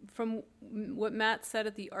 From what Matt said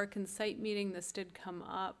at the Arc and Site meeting, this did come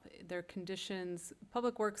up. Their conditions,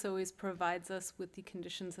 Public Works always provides us with the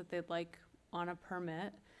conditions that they'd like on a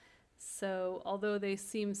permit. So although they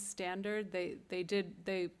seem standard,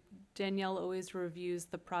 Danielle always reviews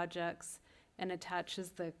the projects and attaches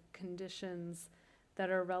the conditions that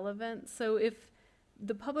are relevant. So if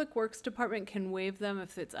the Public Works Department can waive them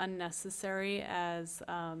if it's unnecessary, as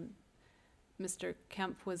Mr.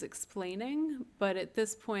 Kemp was explaining, but at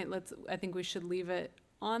this point, I think we should leave it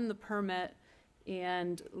on the permit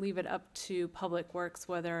and leave it up to Public Works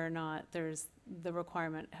whether or not the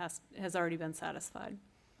requirement has already been satisfied.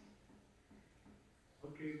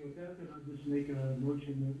 Okay, with that, then I'll just make a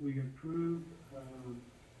motion that we approve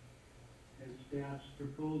as staff's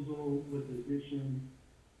proposal with addition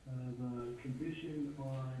of a condition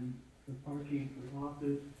on the parking for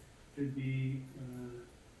office to be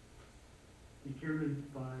determined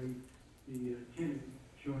by the tenant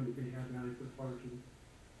showing that they have adequate parking.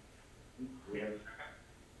 We have,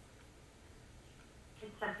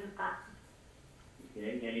 Second that.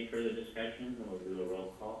 okay, any further discussion? We'll do a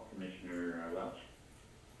roll call. Commissioner Welch?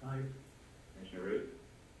 Aye. Commissioner Root?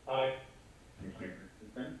 Aye. Commissioner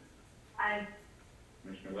Christensen? Aye.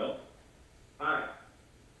 Commissioner Wilt? Aye.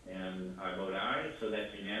 And I vote aye, so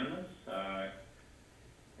that's unanimous.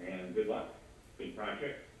 And good luck. Good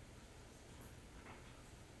project.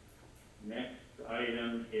 Next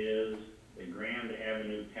item is the Grand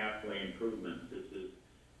Avenue Pathway Improvements. This is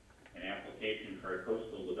an application for a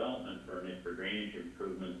coastal development permit for drainage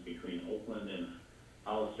improvements between Oakland and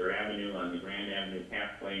Hollister Avenue on the Grand Avenue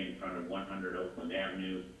Pathway in front of 100 Oakland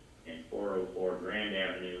Avenue and 404 Grand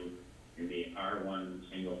Avenue in the R1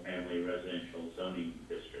 Single Family Residential Zoning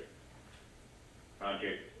District.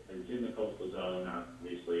 Project is in the coastal zone,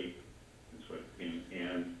 obviously,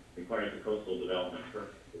 and requires a coastal development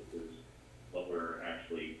permit. This is what we're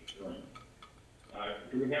actually doing.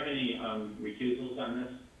 Do we have any recusals on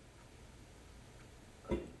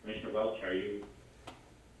this? Commissioner Welch, are you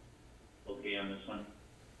okay on this one?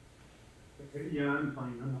 Okay, yeah, I'm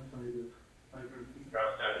fine. I'm outside of 500 feet. You're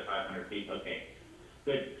outside of 500 feet, okay.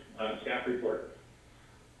 Good. Staff report.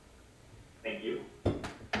 Thank you.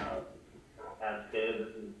 As stated,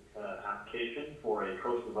 this is an application for a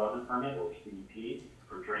coastal development permit, or CDP,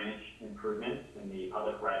 for drainage improvements in the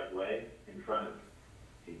public right-of-way in front of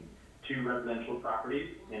 2 residential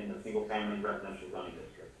properties in the single-family residential zoning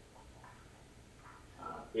district.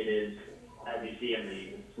 It is, as you see in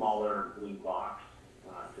the smaller blue box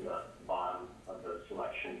to the bottom of the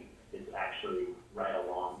selection, it's actually right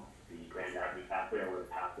along the Grand Avenue pathway, where the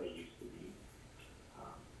pathway used to be.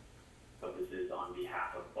 But this is on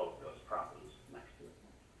behalf of both those properties next to it.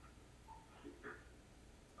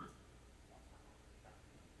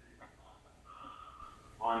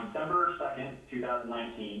 On December 2nd,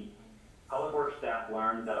 2019, Public Works staff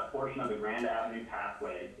learned that a portion of the Grand Avenue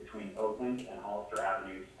pathway between Oakland and Hollister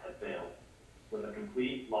Avenues had failed, with a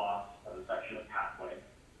complete loss of a section of pathway.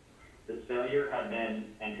 This failure had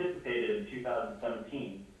been anticipated in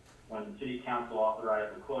 2017 when the City Council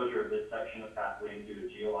authorized the closure of this section of pathway due to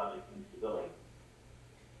geologic instability.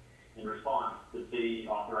 In response, the city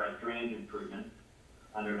authorized drainage improvements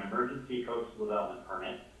under an emergency coastal development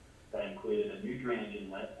permit that included a new drainage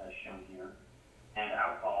inlet, as shown here, and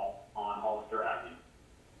outfall on Hollister Avenue.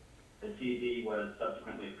 The CED was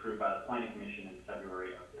subsequently approved by the Planning Commission in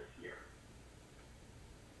February of this year.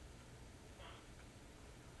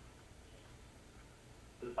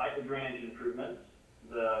 Despite the drainage improvements,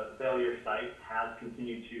 the failure site has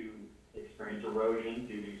continued to experience erosion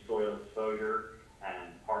due to soil exposure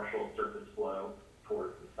and partial surface flow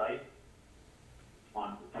towards the site.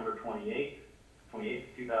 On September 28th,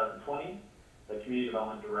 2020, the Community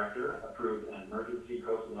Development Director approved an emergency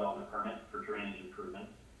coastal development permit for drainage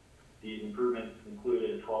improvements. These improvements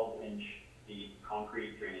included a 12-inch deep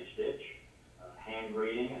concrete drainage ditch, hand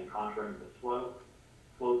grading and contouring of the slope,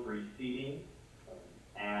 slope reseeding,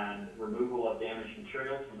 and removal of damaged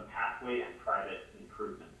materials from the pathway and private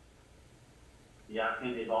improvements. The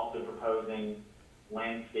applicant is also proposing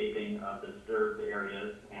landscaping of the disturbed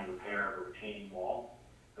areas and repair of a retaining wall.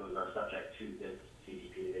 Those are subject to this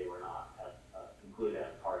CDP. They were not included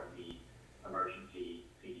as part of the emergency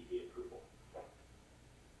CDP approval.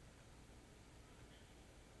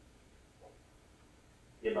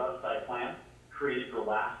 The above site plan, created for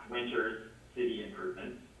last winter's city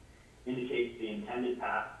improvements, indicates the intended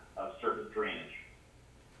path of surface drainage.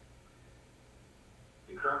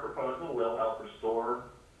 The current proposal will help restore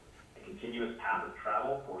a continuous path of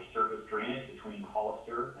travel for surface drainage between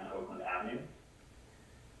Hollister and Oakland Avenue.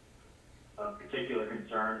 Of particular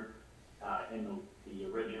concern in the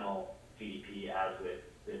original CDP, as with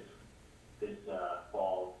this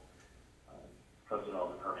fall coastal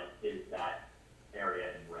development permit, is that area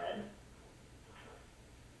in red.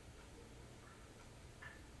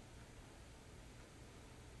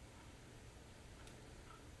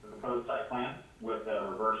 The proposed site plan with a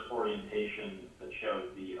reverse orientation that shows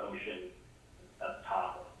the ocean at the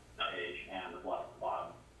top of the page and the bluff at the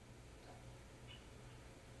bottom.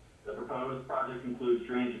 The proposed project includes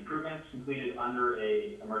drainage improvements completed under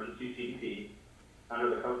a emergency CDP. Under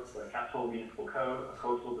the Capitola Municipal Code, a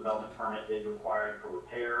coastal development permit is required for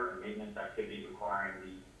repair and maintenance activities requiring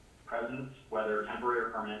the presence, whether temporary or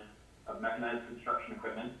permanent, of mechanized construction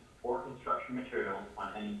equipment or construction materials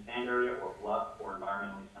on any sand area or bluff or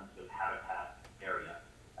environmentally sensitive habitat area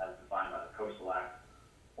as defined by the Coastal Act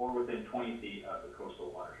or within 20 feet of the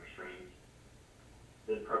coastal waters or streams.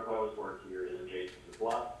 This proposed work here is adjacent to the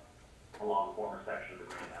bluff along the former section of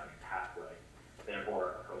the Grand Avenue pathway.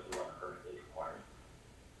 Therefore, a coastal development permit is required.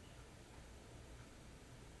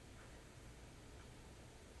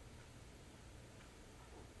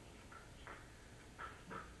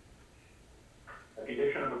 A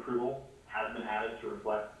condition of approval has been added to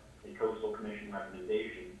reflect a coastal commission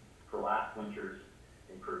recommendation for last winter's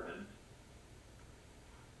improvements.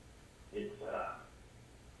 It's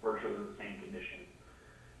virtually the same condition,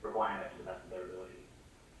 requiring that to the best of their ability.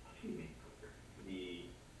 Excuse me.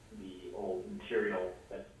 The old material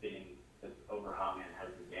that's overhung and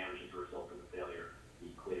has been damaged as a result of the failure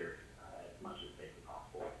be cleared as much as safely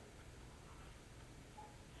possible.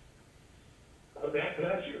 Matt, can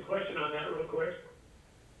I ask you a question on that real quick?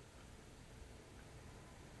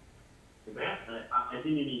 Matt? I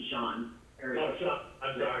think you need Sean. Oh, Sean,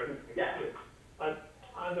 I'm sorry. Yeah.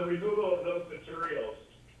 On the removal of those materials,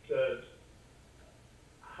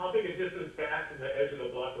 how big a distance back from the edge of the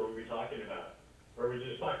bluff are we talking about? Or are we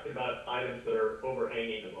just talking about items that are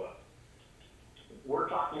overhanging the bluff? We're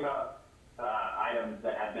talking about items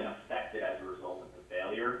that have been affected as a result of the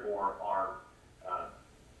failure or are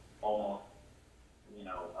almost,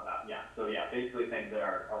 basically things that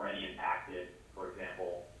are already impacted. For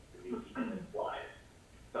example, the slide,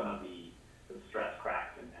 some of the stress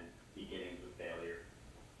cracks and beginnings of failure.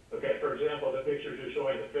 Okay, for example, the pictures you're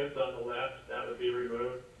showing, the fence on the left, that would be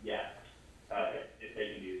removed? Yes. If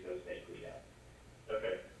they can do so safely, yes.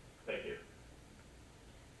 Okay, thank you.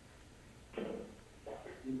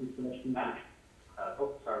 Matt,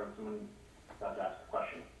 sorry, someone got to ask a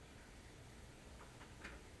question.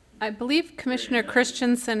 I believe Commissioner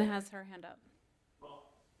Christensen has her hand up. Well,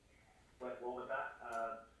 with that,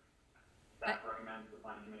 staff recommends the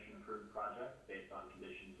Planning Commission approve the project based on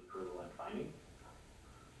conditions, approval, and findings.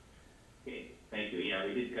 Okay, thank you. Yeah,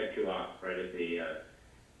 we did cut you off right at the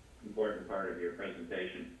important part of your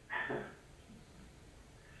presentation.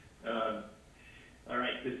 All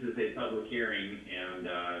right, this is a public hearing, and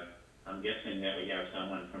I'm guessing that we have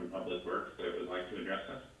someone from Public Works that would like to address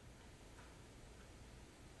us.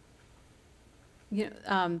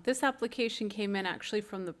 This application came in actually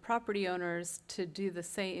from the property owners to do the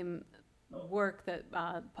same work that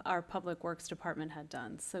our Public Works Department had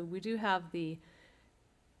done. So we do have the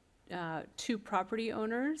two property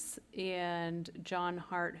owners and John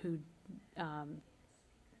Hart, who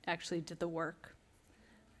actually did the work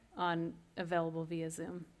available via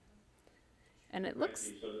Zoom. And it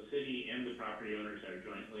looks... So the city and the property owners are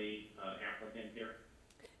jointly applicant here?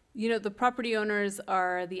 The property owners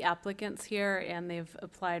are the applicants here, and they've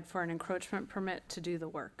applied for an encroachment permit to do the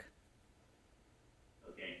work.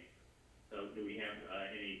 Okay. So do we have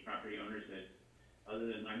any property owners that, other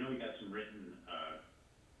than, I know we got some written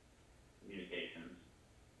communications.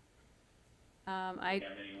 Do you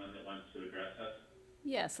have anyone that wants to address us?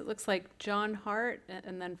 Yes, it looks like John Hart,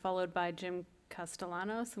 and then followed by Jim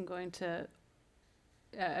Castellanos. I'm going to,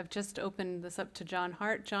 I've just opened this up to John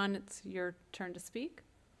Hart. John, it's your turn to speak.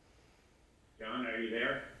 John, are you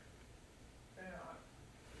there?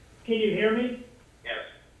 Can you hear me? Yes.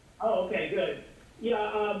 Oh, okay, good.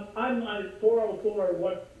 I'm on 404,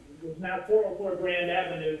 what was now 404 Grand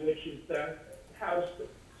Avenue, which is the house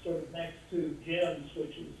sort of next to Jim's,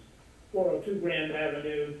 which is 402 Grand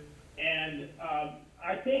Avenue. And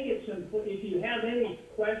I think it's important, if you have any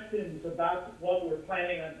questions about what we're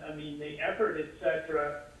planning on, I mean, the effort, et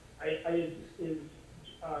cetera, is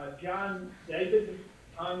John David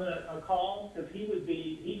on a call? Because he's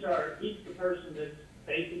the person that's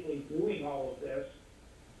basically doing all of this.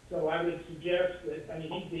 So I would suggest that, I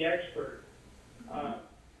mean, he's the expert.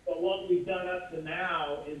 But what we've done up to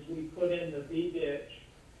now is we put in the V-ditch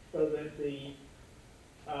so that the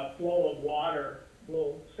flow of water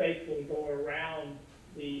will safely go around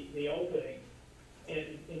the opening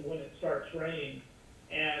and when it starts raining.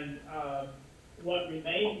 And what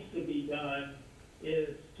remains to be done is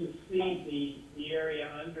to seed the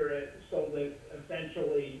area under it so that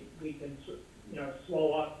essentially we can,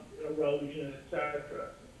 slow up erosion, et cetera,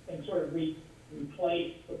 and sort of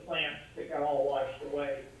replace the plants that got all washed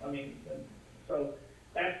away. I mean, so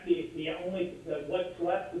that's what's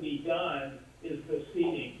left to be done is the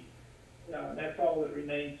seeding. That's all that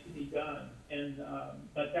remains to be done. And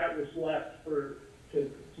but that was left to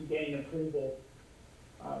gain approval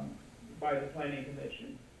by the Planning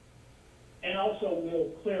Commission. And also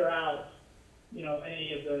we'll clear out,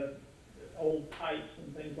 any of the old pipes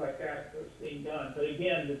and things like that that's being done. But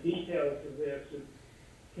again, the details of this,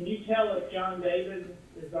 can you tell if John David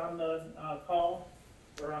is on the call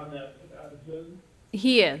or on the Zoom?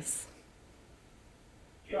 He is.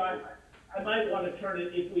 So I might want to turn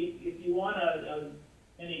it, if you want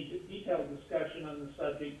any detailed discussion on the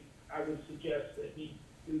subject, I would suggest that he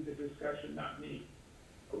do the discussion, not me.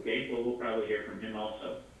 Okay, well, we'll probably hear from him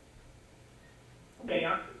also. Okay,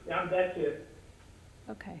 that's it.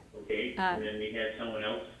 Okay. Okay, and then we had someone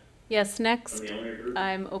else Yes, from next, the owner group.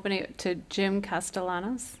 I'm opening it to Jim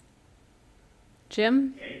Castellanos.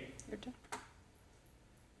 Jim? Okay. Your turn.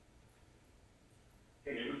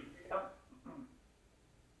 Jim?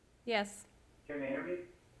 Yes. Can they hear me?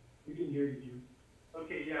 We can hear you, Jim.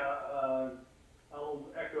 Okay, I'll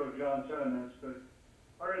echo John's sentiments, but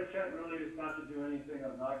our intent really is not to do anything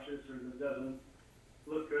obnoxious or that doesn't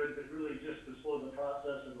look good, but really just to slow the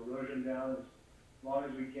process of erosion down as long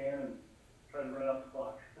as we can and try to run out the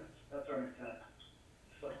clock. That's our intent.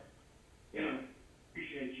 So,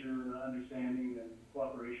 appreciate your understanding and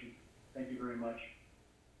cooperation. Thank you very much.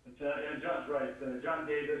 But, and John's right. John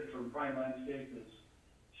David from Prime Landscape has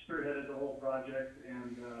spearheaded the whole project,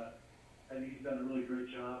 and I think he's done a really great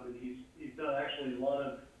job. And he's done actually a lot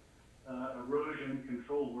of erosion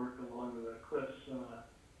control work along the cliffs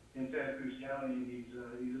in Santa Cruz County. And he's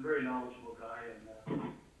a very knowledgeable guy,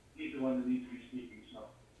 and he's the one that needs to be speaking. So,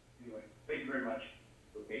 anyway, thank you very much.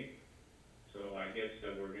 Okay, so I guess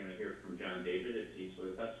we're going to hear from John David if he's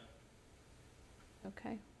with us.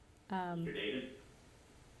 Okay. Mr. David?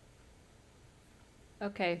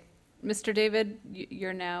 Okay. Mr. David,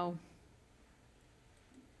 you're now,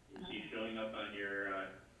 Is he showing up on your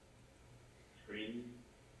screen?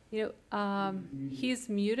 he's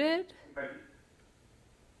muted.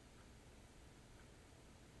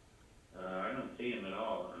 I don't see him at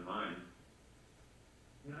all on mine.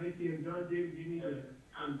 And I see him, John David, you need to,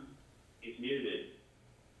 He's muted.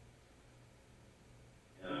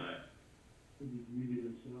 he's muted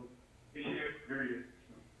himself. He should hear you.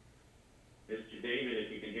 Mr. David,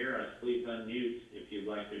 if you can hear us, please unmute if you'd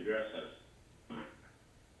like to address us.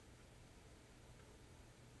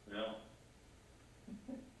 No?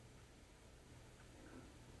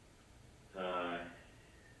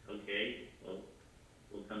 Okay, well,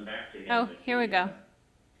 we'll come back to him. Oh, if here we go.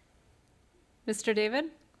 Mr. David?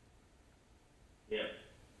 Yes.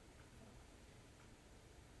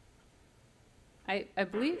 I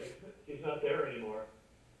believe, He's not there anymore.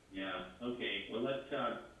 Yeah, okay, well, let's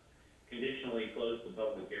conditionally close the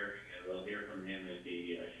public hearing, and we'll hear from him if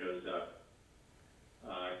he shows up.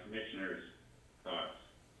 Commissioners' thoughts?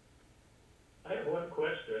 I have one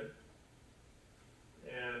question,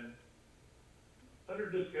 and under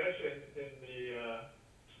discussion in the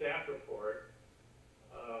staff report,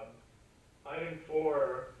 item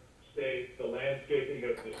 4 states the landscaping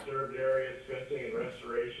of disturbed areas, fencing, and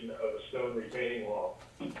restoration of a stone retaining wall.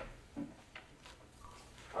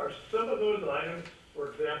 Are some of those items,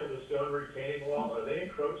 for example, the stone retaining wall, are they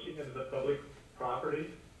encroaching into the public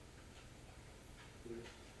property?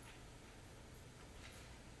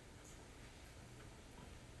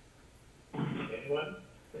 Anyone?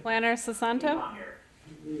 Planner Sasanto? On here.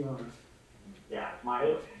 We are. Yeah, it's my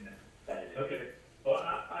opinion that it is. Okay, well,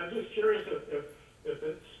 I'm just curious if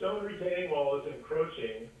the stone retaining wall is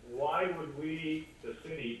encroaching, why would we, the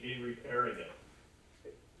city, be repairing it?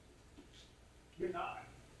 You're not.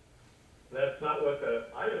 That's not what the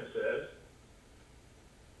item says.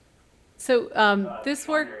 So, this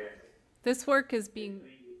Sean work, area, this work is being, the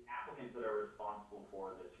applicants that are responsible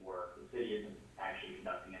for this work, the city isn't actually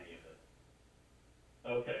conducting any of it.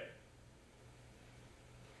 Okay.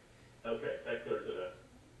 Okay, that clears it up.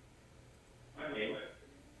 Okay.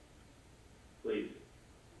 Please.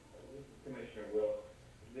 Commissioner Wilk,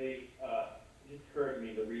 it occurred to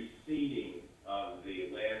me the reseeding of the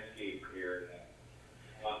landscape area.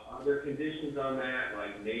 Are there conditions on that,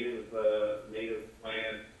 like native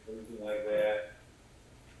plants, anything like that?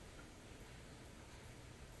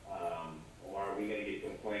 Or are we gonna get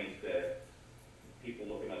complaints that people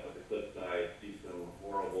looking up at the cliffside see some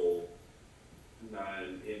horrible,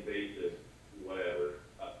 non-invasive, whatever,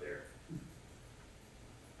 up there?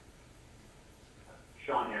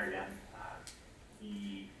 Sean here again.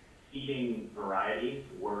 The seeding varieties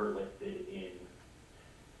were listed in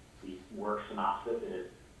the work synopsis. It is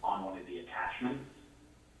on one of the attachments.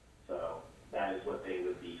 So that is what they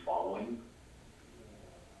would be following.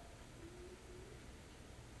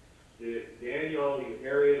 Did Daniel, you,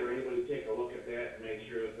 Harriet, or anybody take a look at that and make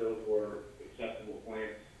sure that those were acceptable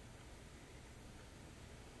plants?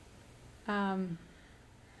 I'm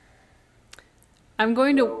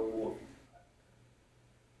going to, So,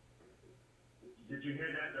 Did you hear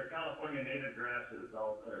that? They're California native grasses,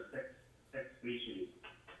 or six species.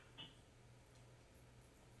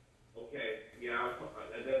 Okay, yeah,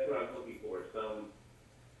 that's what I was looking for, some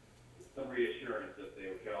reassurance that they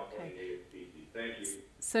were California Okay. native species. Thank you.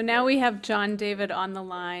 so now we have John David on the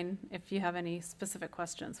line, if you have any specific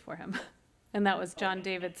questions for him. And that was John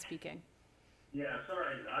David speaking. Yeah,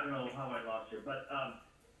 sorry, I don't know how I lost you, but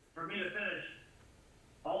for me to finish,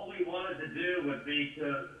 all we wanted to do would be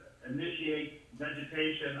to initiate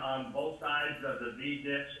vegetation on both sides of the V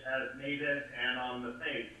ditch as needed and on the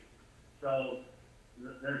face. So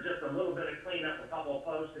there's just a little bit of cleanup, a couple of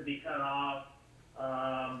posts to be cut off.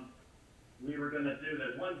 We were gonna do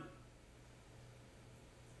that one.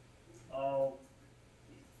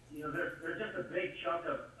 There's just a big chunk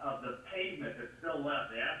of the pavement that's still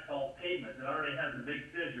left, the asphalt pavement that already has a big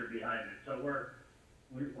fissure behind it. So we're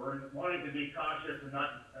wanting to be cautious and not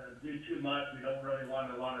do too much. We don't really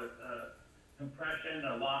want a lot of compression,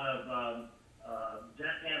 a lot of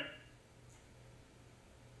jackhammer.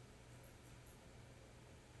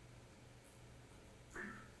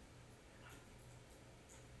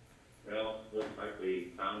 Well, looks like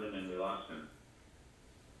we found him and we lost him.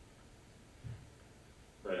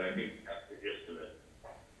 But I think that's the gist of it.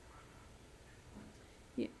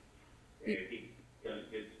 Yeah. If he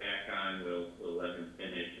gets back on, we'll let him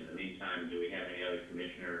finish. In the meantime, do we have any other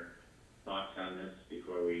commissioner thoughts on this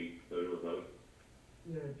before we go to a vote?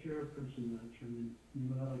 Yeah, Chairperson, Chairman,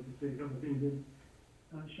 I'd like to say a couple of things.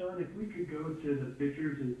 Sean, if we could go to the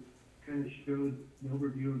pictures that kind of showed an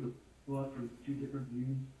overview of the plot from two different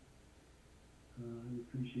views, I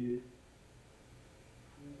appreciate it.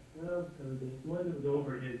 The one that was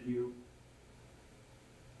overhead view.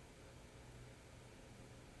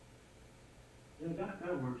 Yeah,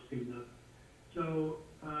 that works good enough. So,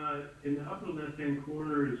 in the upper left-hand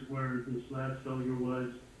corner is where this last failure was.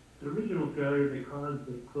 The original failure that caused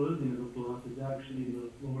the closing of the block is actually in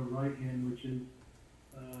the lower right-hand, which is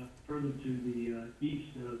further to the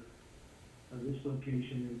east of this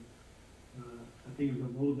location. And I think it was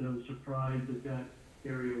a little bit of a surprise that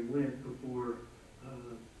area went before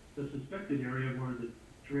the suspected area where the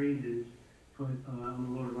drain is put on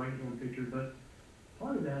the lower right-hand picture. But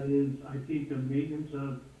part of that is, I think, the maintenance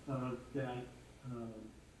of that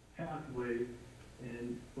pathway,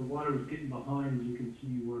 and the water was getting behind, as you can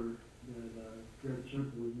see where the red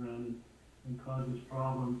circle is around and causes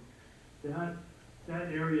problems. That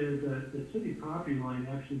area, the city property line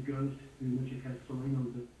actually goes to Mr.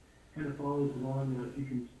 Castellano's. It kind of follows along, if you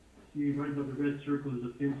can see right above the red circle is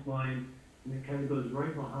a fence line, and it kind of goes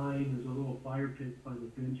right behind. There's a little fire pit by the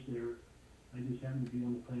bench there. I just happened to be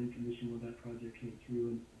on the planning commission when that project came through,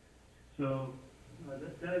 and so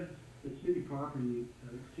that the city property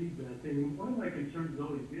exceeds that thing. And one of my concerns has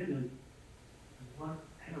always been is, what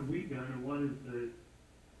have we done, or what does the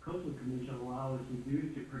coastal commission allow us to do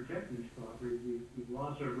to protect these properties? We've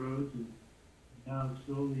lost our roads, and now it's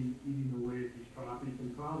slowly eating away at these properties.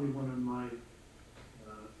 And probably one of my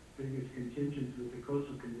biggest contentions with the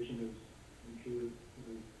coastal commission is, I'm sure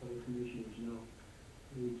the other commissioners know,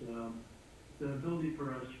 is the ability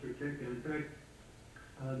for us to protect that. In fact,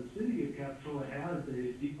 the city of Capitola has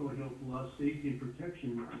a Depot Hill Bluff safety and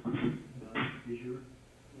protection measure,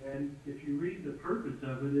 and if you read the purpose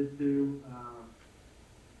of it, is to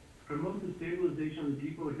promote the stabilization of the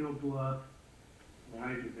Depot Hill Bluff my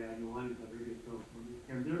eyes are bad, and the lines are very good, so,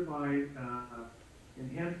 and thereby,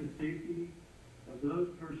 enhance the safety of those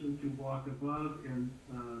persons who walk above and,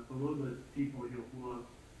 below the depot hill bluff.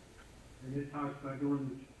 And it talks about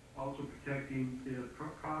also protecting the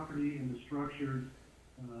property and the structures,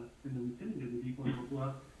 in the vicinity of the depot hill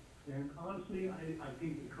bluff. And honestly, I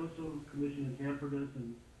think the coastal commission has hampered us,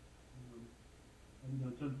 and you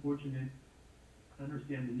know, it's unfortunate. I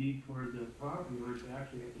understand the need for the property owners to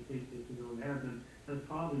actually have to take this to their own hands, and that's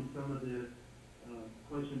probably some of the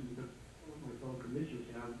questions that my fellow commissioners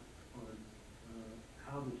have on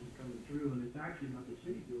how this is coming through. And it's actually not the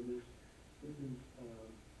city doing this. This is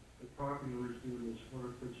the property owners doing this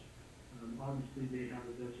work, which obviously they have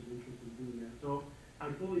a vested interest in doing that. So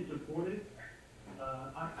I fully support it.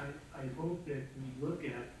 I hope that we look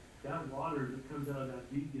at that water that comes out of that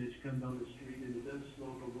deep ditch, comes down the street, and it does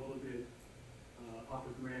slope a little bit off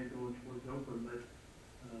of Grand going towards Oakland, but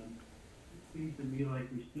it seems to me like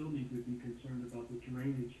we still need to be concerned about the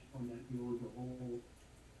drainage on that hill as a whole.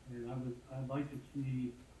 And I'd like to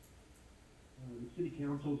see the city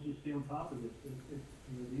council just stay on top of this.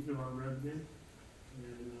 You know, these are our residents,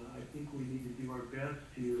 and I think we need to do our best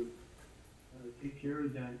to take care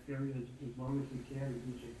of that area as long as we can, as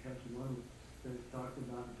Mr. Capitola has talked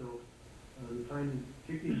about. So the time is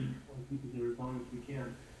ticking on people there as long as we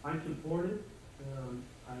can. I support it.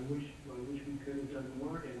 I wish we could have done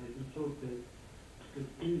more, and I just hope that the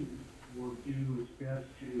city will do its best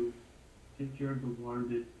to take care of the water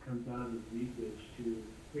that comes out of the deep ditch to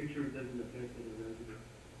make sure it doesn't affect the residents.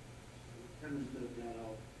 Having said that,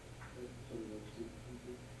 I'll let someone else speak.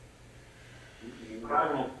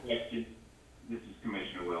 Final question. This is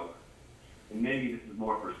Commissioner Wilk, and maybe this is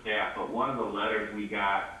more for staff, but one of the letters we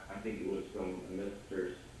got, I think it was from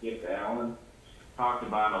Mr. Skip Allen, talked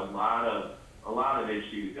about a lot of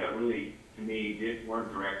issues that really, to me,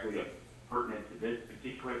 weren't directly pertinent to this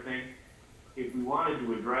particular thing. If we wanted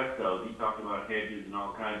to address those, he talked about hedges and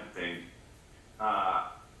all kinds of things.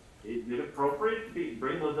 Is it appropriate to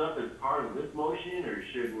bring those up as part of this motion, or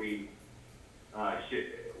should we,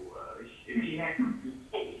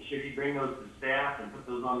 should he bring those to staff and put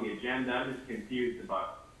those on the agenda? I'm just confused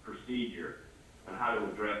about procedure and how to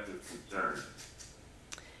address this concern.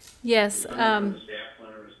 Yes. Does someone from the staff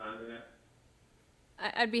want to respond to that?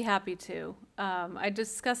 I'd be happy to. I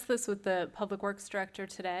discussed this with the Public Works Director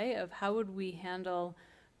today of how would we handle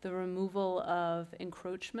the removal of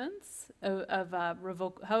encroachments,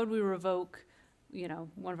 how would we revoke, you know,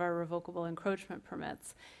 one of our revocable encroachment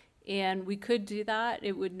permits. And we could do that.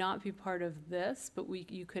 It would not be part of this, but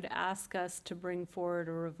you could ask us to bring forward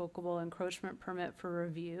a revocable encroachment permit for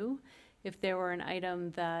review. If there were an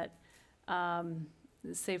item that,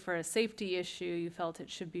 say for a safety issue, you felt it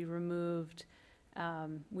should be removed,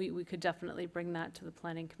 we could definitely bring that to the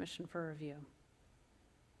Planning Commission for review.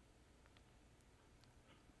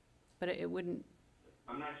 But it wouldn't.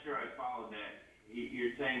 I'm not sure I followed that.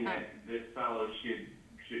 You're saying that this fellow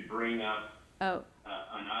should bring up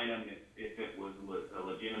an item if it was a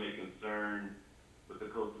legitimate concern with the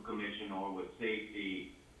Coastal Commission or with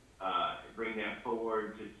safety, bring that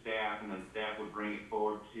forward to staff, and then staff would bring it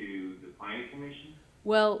forward to the Planning Commission?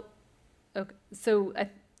 Well, okay, so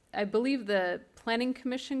I believe the Planning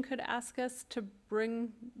Commission could ask us to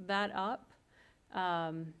bring that up.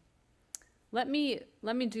 Let me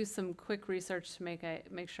do some quick research to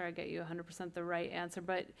make sure I get you 100% the right answer,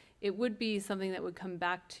 but it would be something that would come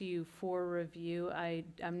back to you for review.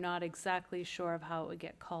 I'm not exactly sure of how it would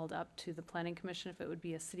get called up to the Planning Commission, if it would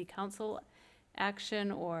be a City Council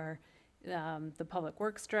action or the Public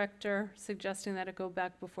Works Director suggesting that it go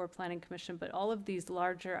back before Planning Commission. But all of these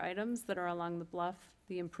larger items that are along the bluff,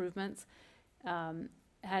 the improvements,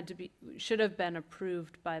 should have been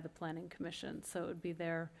approved by the Planning Commission. So it would be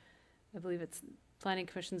their, I believe it's Planning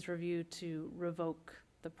Commission's review to revoke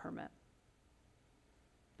the permit.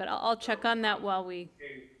 But I'll check on that while we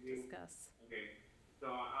discuss. Okay, so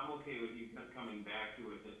I'm okay with you coming back to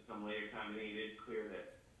it at some later time. I think it is clear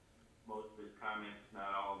that most of his comments, not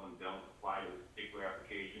all of them, don't apply to this particular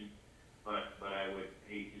application, but I would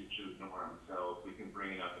hate to ignore them. So if we can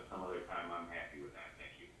bring it up at some other time, I'm happy with that.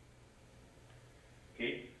 Thank you.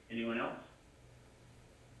 Okay, anyone else?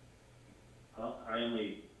 Well,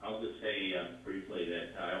 I'll just say briefly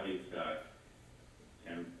that I always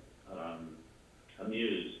am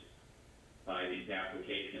amused by these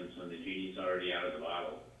applications when the genie's already out of the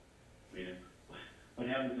bottle. I mean, what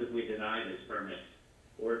happens if we deny this permit?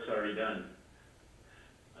 Work's already done.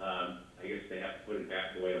 I guess they have to put it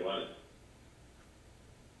back the way it was.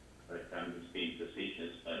 But I'm just being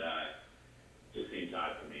facetious, but it just seems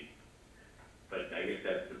odd to me. But I guess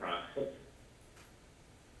that's the process.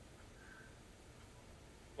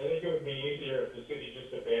 would be easier if the city just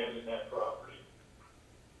abandoned that property.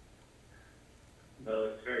 Well,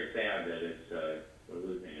 it's very sad that it's, we're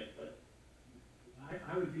losing it, but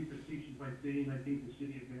I would be facetious by saying I think the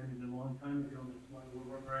city abandoned it a long time ago, and that's why we're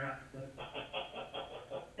where we're at.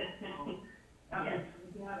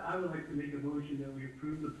 I would like to make a motion that we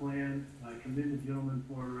approve the plan. I commend the gentleman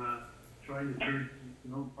for, trying to turn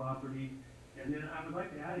his own property. And then I would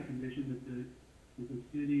like to add a condition that the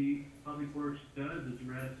city public works does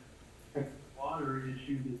address the water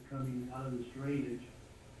issue that's coming out of this drainage,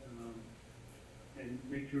 and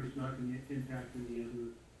make sure it's not going to impact any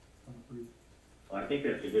other properties. well, I think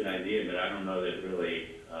that's a good idea, but I don't know that it really,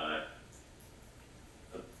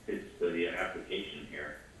 fits the application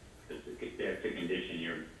here. That's a condition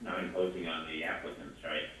you're not imposing on the applicants,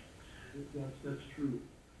 right? That's true.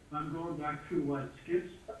 I'm going back to what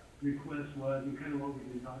Skip's request was, and kind of what we've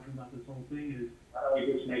been talking about this whole thing is. Why don't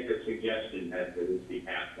we just make a suggestion that this be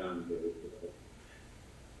passed on to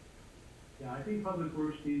Yeah, I think Public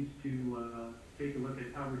Works needs to, take a look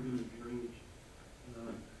at how we're doing the drainage.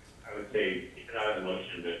 I would say, keep it out of the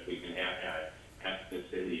motion, but we can ask the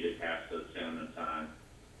city to pass those sentiments on.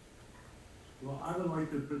 Well, I would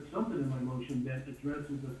like to put something in my motion that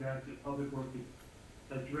addresses the fact that Public Works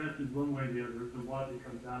addresses one way or the other the water that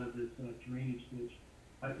comes out of this drainage ditch.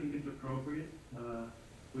 I think it's appropriate.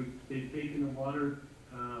 They've taken the water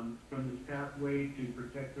from this pathway to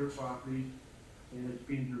protect their properties, and it's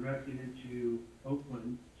being directed into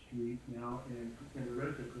Oakland Street now and the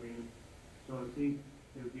rest of Green. So I think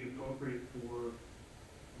it would be appropriate for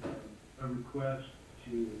a request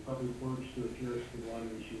to Public Works to address the water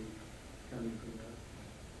issue coming from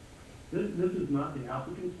that. This is not the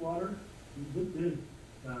applicant's water. This is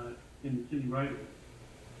in the city right of way.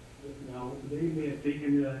 Now, they may have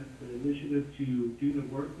taken the initiative to do the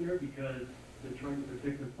work there because they're trying to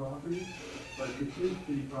protect their property, but it's in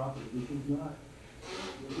city property. This is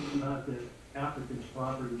not the applicant's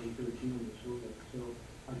property that they're doing this work with. So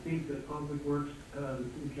I think that Public Works, the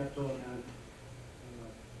city of Capitola has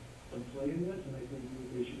some play in this, and I think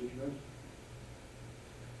they should address it.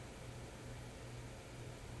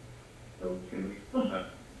 So can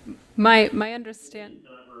we, My understand,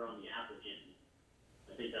 However, on the applicant,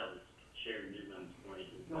 I think that was Sharon Newman's point.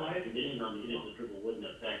 No, I- Condition on the municipal approval wouldn't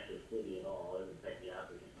affect the city at all, it would affect the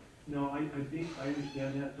applicant. No, I think, I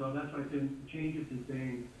understand that, so that's why I said change it to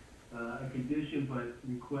saying, a condition, but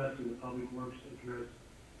request of the Public Works to address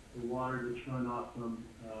the water that's run off from,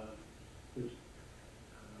 this,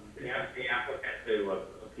 we ask the applicant to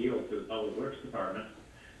appeal to the Public Works Department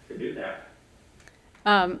to do that.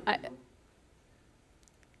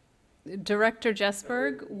 Director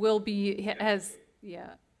Jesberg will be,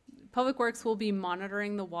 Public Works will be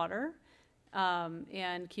monitoring the water,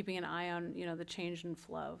 and keeping an eye on, the change in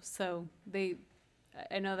flow. So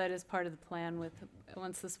I know that is part of the plan with,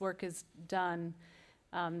 once this work is done,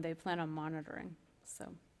 they plan on monitoring, so.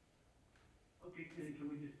 okay, can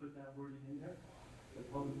we just put that word in there? The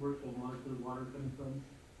Public Works will monitor the water coming from,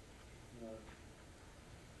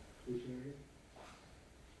 this area?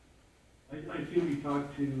 I assume you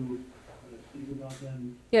talked to Steve about that.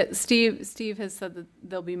 Yeah, Steve has said that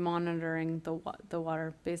they'll be monitoring the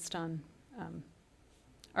water based on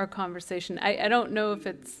our conversation. I don't know if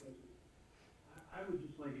it's. I would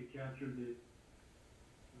just like it captured that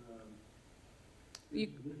this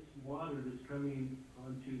water that's coming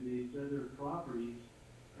onto these other properties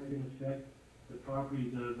are going to affect the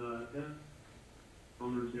properties of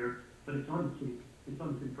owners there, but it's on the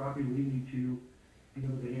city property. We need to be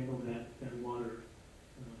able to handle that water.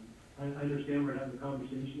 I understand we're having a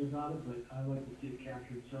conversation about it, but I like to see it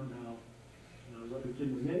captured somehow, whether it's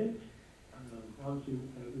in the minutes. Obviously,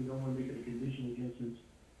 we don't want to make it a condition against it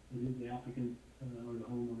is the applicant or the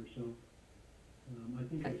homeowner. So I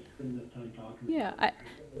think I spent enough time talking. Yeah,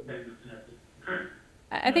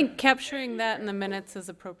 I think capturing that in the minutes is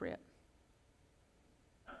appropriate.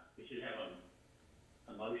 We should have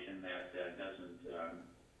a motion that doesn't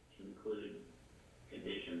include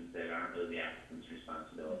conditions that aren't really the applicant's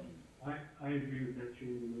responsibility. I agree with that,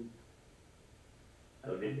 Chairman.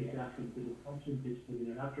 So I think asking for the function gets to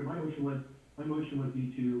there. After my motion would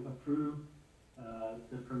be to approve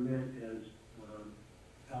the permit as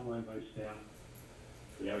outlined by staff.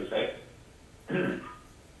 We have a second.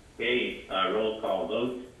 Okay, roll call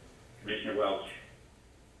vote. Commissioner Welch.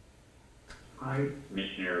 Aye.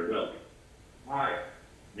 Commissioner Wilk. Aye.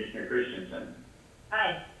 Commissioner Christensen.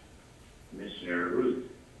 Aye. Commissioner Ruth.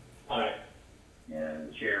 Aye. And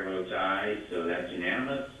the chair votes aye, so that's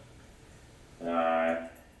unanimous.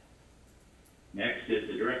 Next is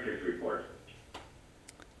the director's report.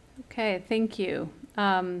 Okay, thank you.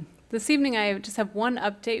 This evening, I just have one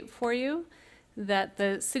update for you, that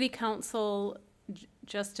the City Council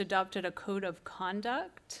just adopted a code of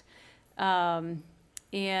conduct. And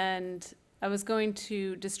I was going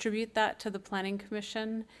to distribute that to the Planning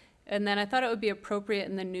Commission. And then I thought it would be appropriate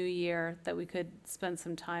in the new year that we could spend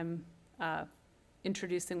some time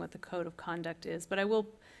introducing what the code of conduct is. But I will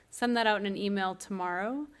send that out in an email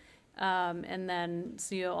tomorrow. And then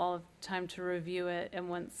so you'll all have time to review it. And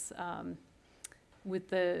once, with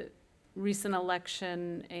the recent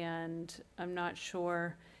election, and I'm not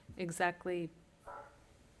sure exactly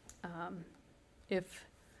if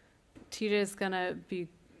TJ is gonna be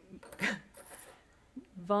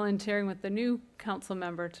volunteering with the new council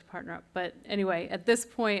member to partner up. But anyway, at this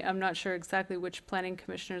point, I'm not sure exactly which planning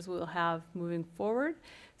commissioners we'll have moving forward.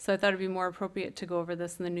 So I thought it'd be more appropriate to go over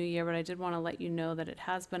this in the new year, but I did want to let you know that it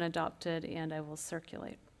has been adopted and I will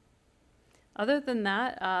circulate. Other than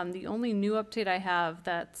that, the only new update I have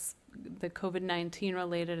that's the COVID-19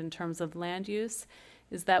 related in terms of land use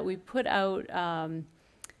is that we put out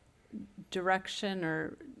direction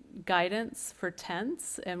or guidance for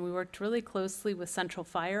tents, and we worked really closely with Central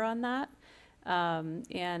Fire on that.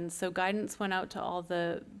 And so guidance went out to all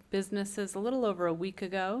the businesses a little over a week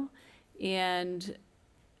ago. And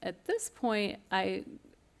at this point,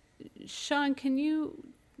 Sean, can you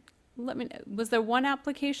let me know, was there one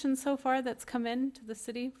application so far that's come in to the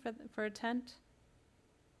city for a tent?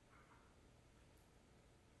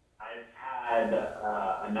 I've had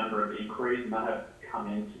a number of inquiries, none have come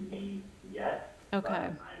in to me yet. Okay.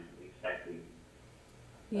 I'm expecting.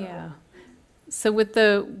 Yeah. So with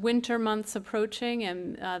the winter months approaching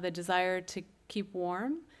and the desire to keep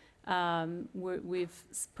warm, we've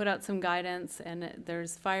put out some guidance, and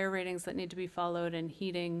there's fire ratings that need to be followed and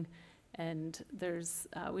heating, and there's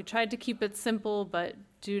we tried to keep it simple, but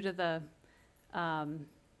due to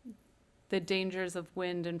the dangers of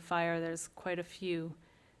wind and fire, there's quite a few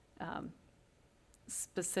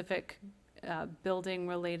specific building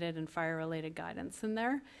related and fire related guidance in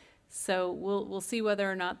there. So we'll see whether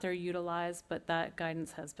or not they're utilized, but that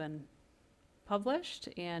guidance has been published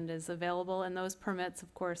and is available. And those permits,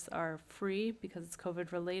 of course, are free because it's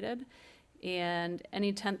COVID related. And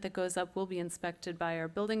any tent that goes up will be inspected by our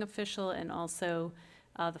building official and also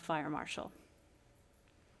the fire marshal.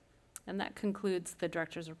 And that concludes the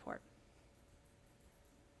director's report.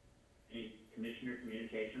 Any commissioner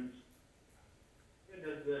communications?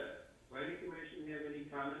 Does the planning commission have any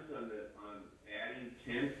comments on adding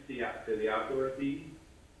tents to the outdoor seating?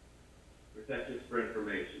 Or is that just for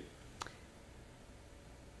information?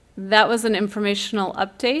 That was an informational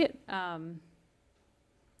update.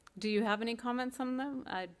 Do you have any comments on them?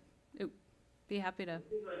 I'd be happy to. It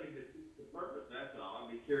seems like it's the purpose, that's all.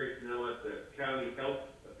 I'd be curious to know what the county health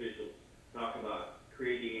officials talk about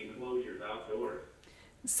creating enclosures outdoors.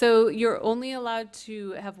 So you're only allowed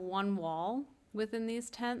to have one wall within these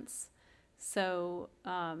tents. So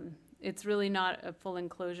it's really not a full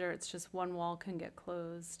enclosure. It's just one wall can get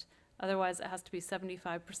closed. Otherwise, it has to be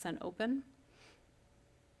 75% open.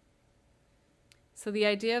 So the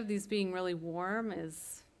idea of these being really warm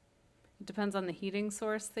is, it depends on the heating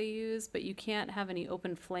source they use, but you can't have any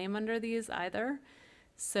open flame under these either.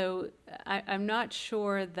 So I'm not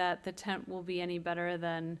sure that the tent will be any better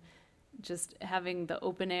than just having the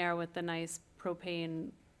open air with the nice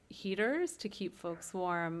propane heaters to keep folks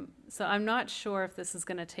warm. So I'm not sure if this is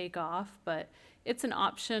going to take off, but it's an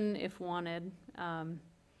option if wanted.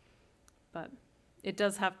 But it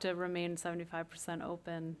does have to remain 75%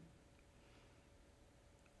 open.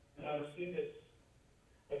 I've seen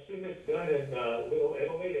this done in Little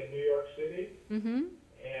Italy in New York City. Mm-hmm.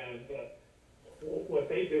 And what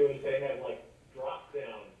they do is they have like drop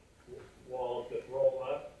down walls that roll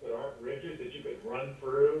up that aren't rigid, that you could run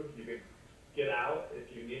through. You could get out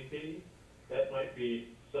if you need be. That might be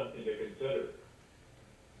something to consider.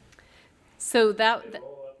 So They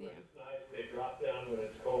roll up when it's nice, they drop down when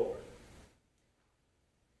it's cold.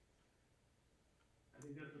 I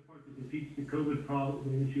think that's the part that defeats the COVID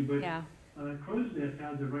problem issue, but yeah. Cruz Nest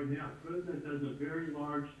has it right now. Cruz Nest has a very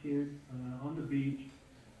large tent on the beach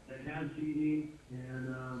that has seating,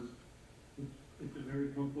 and it's a very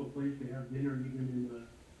comfortable place to have dinner even in the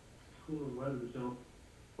cooler weather. So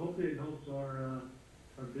hopefully it helps our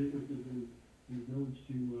businesses in the village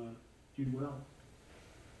to do well.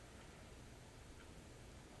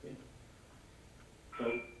 So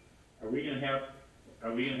are we gonna have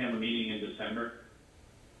a meeting in December?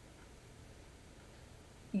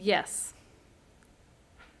 Yes.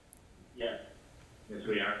 Yes. Yes,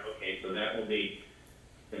 we are. Okay, so that will be,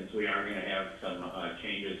 since we are gonna have some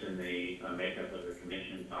changes in the makeup of the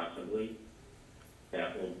commission possibly,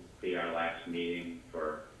 that will be our last meeting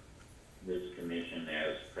for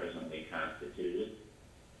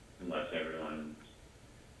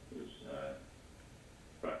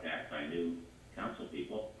new council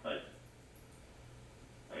people, but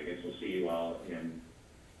I guess we'll see you all in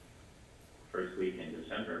first week in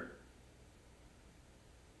December.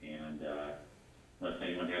 And, unless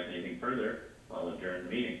anyone has anything further, I'll adjourn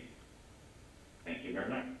the meeting. Thank you very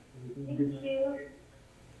much. Thank you.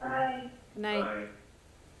 Bye. Good night. Bye.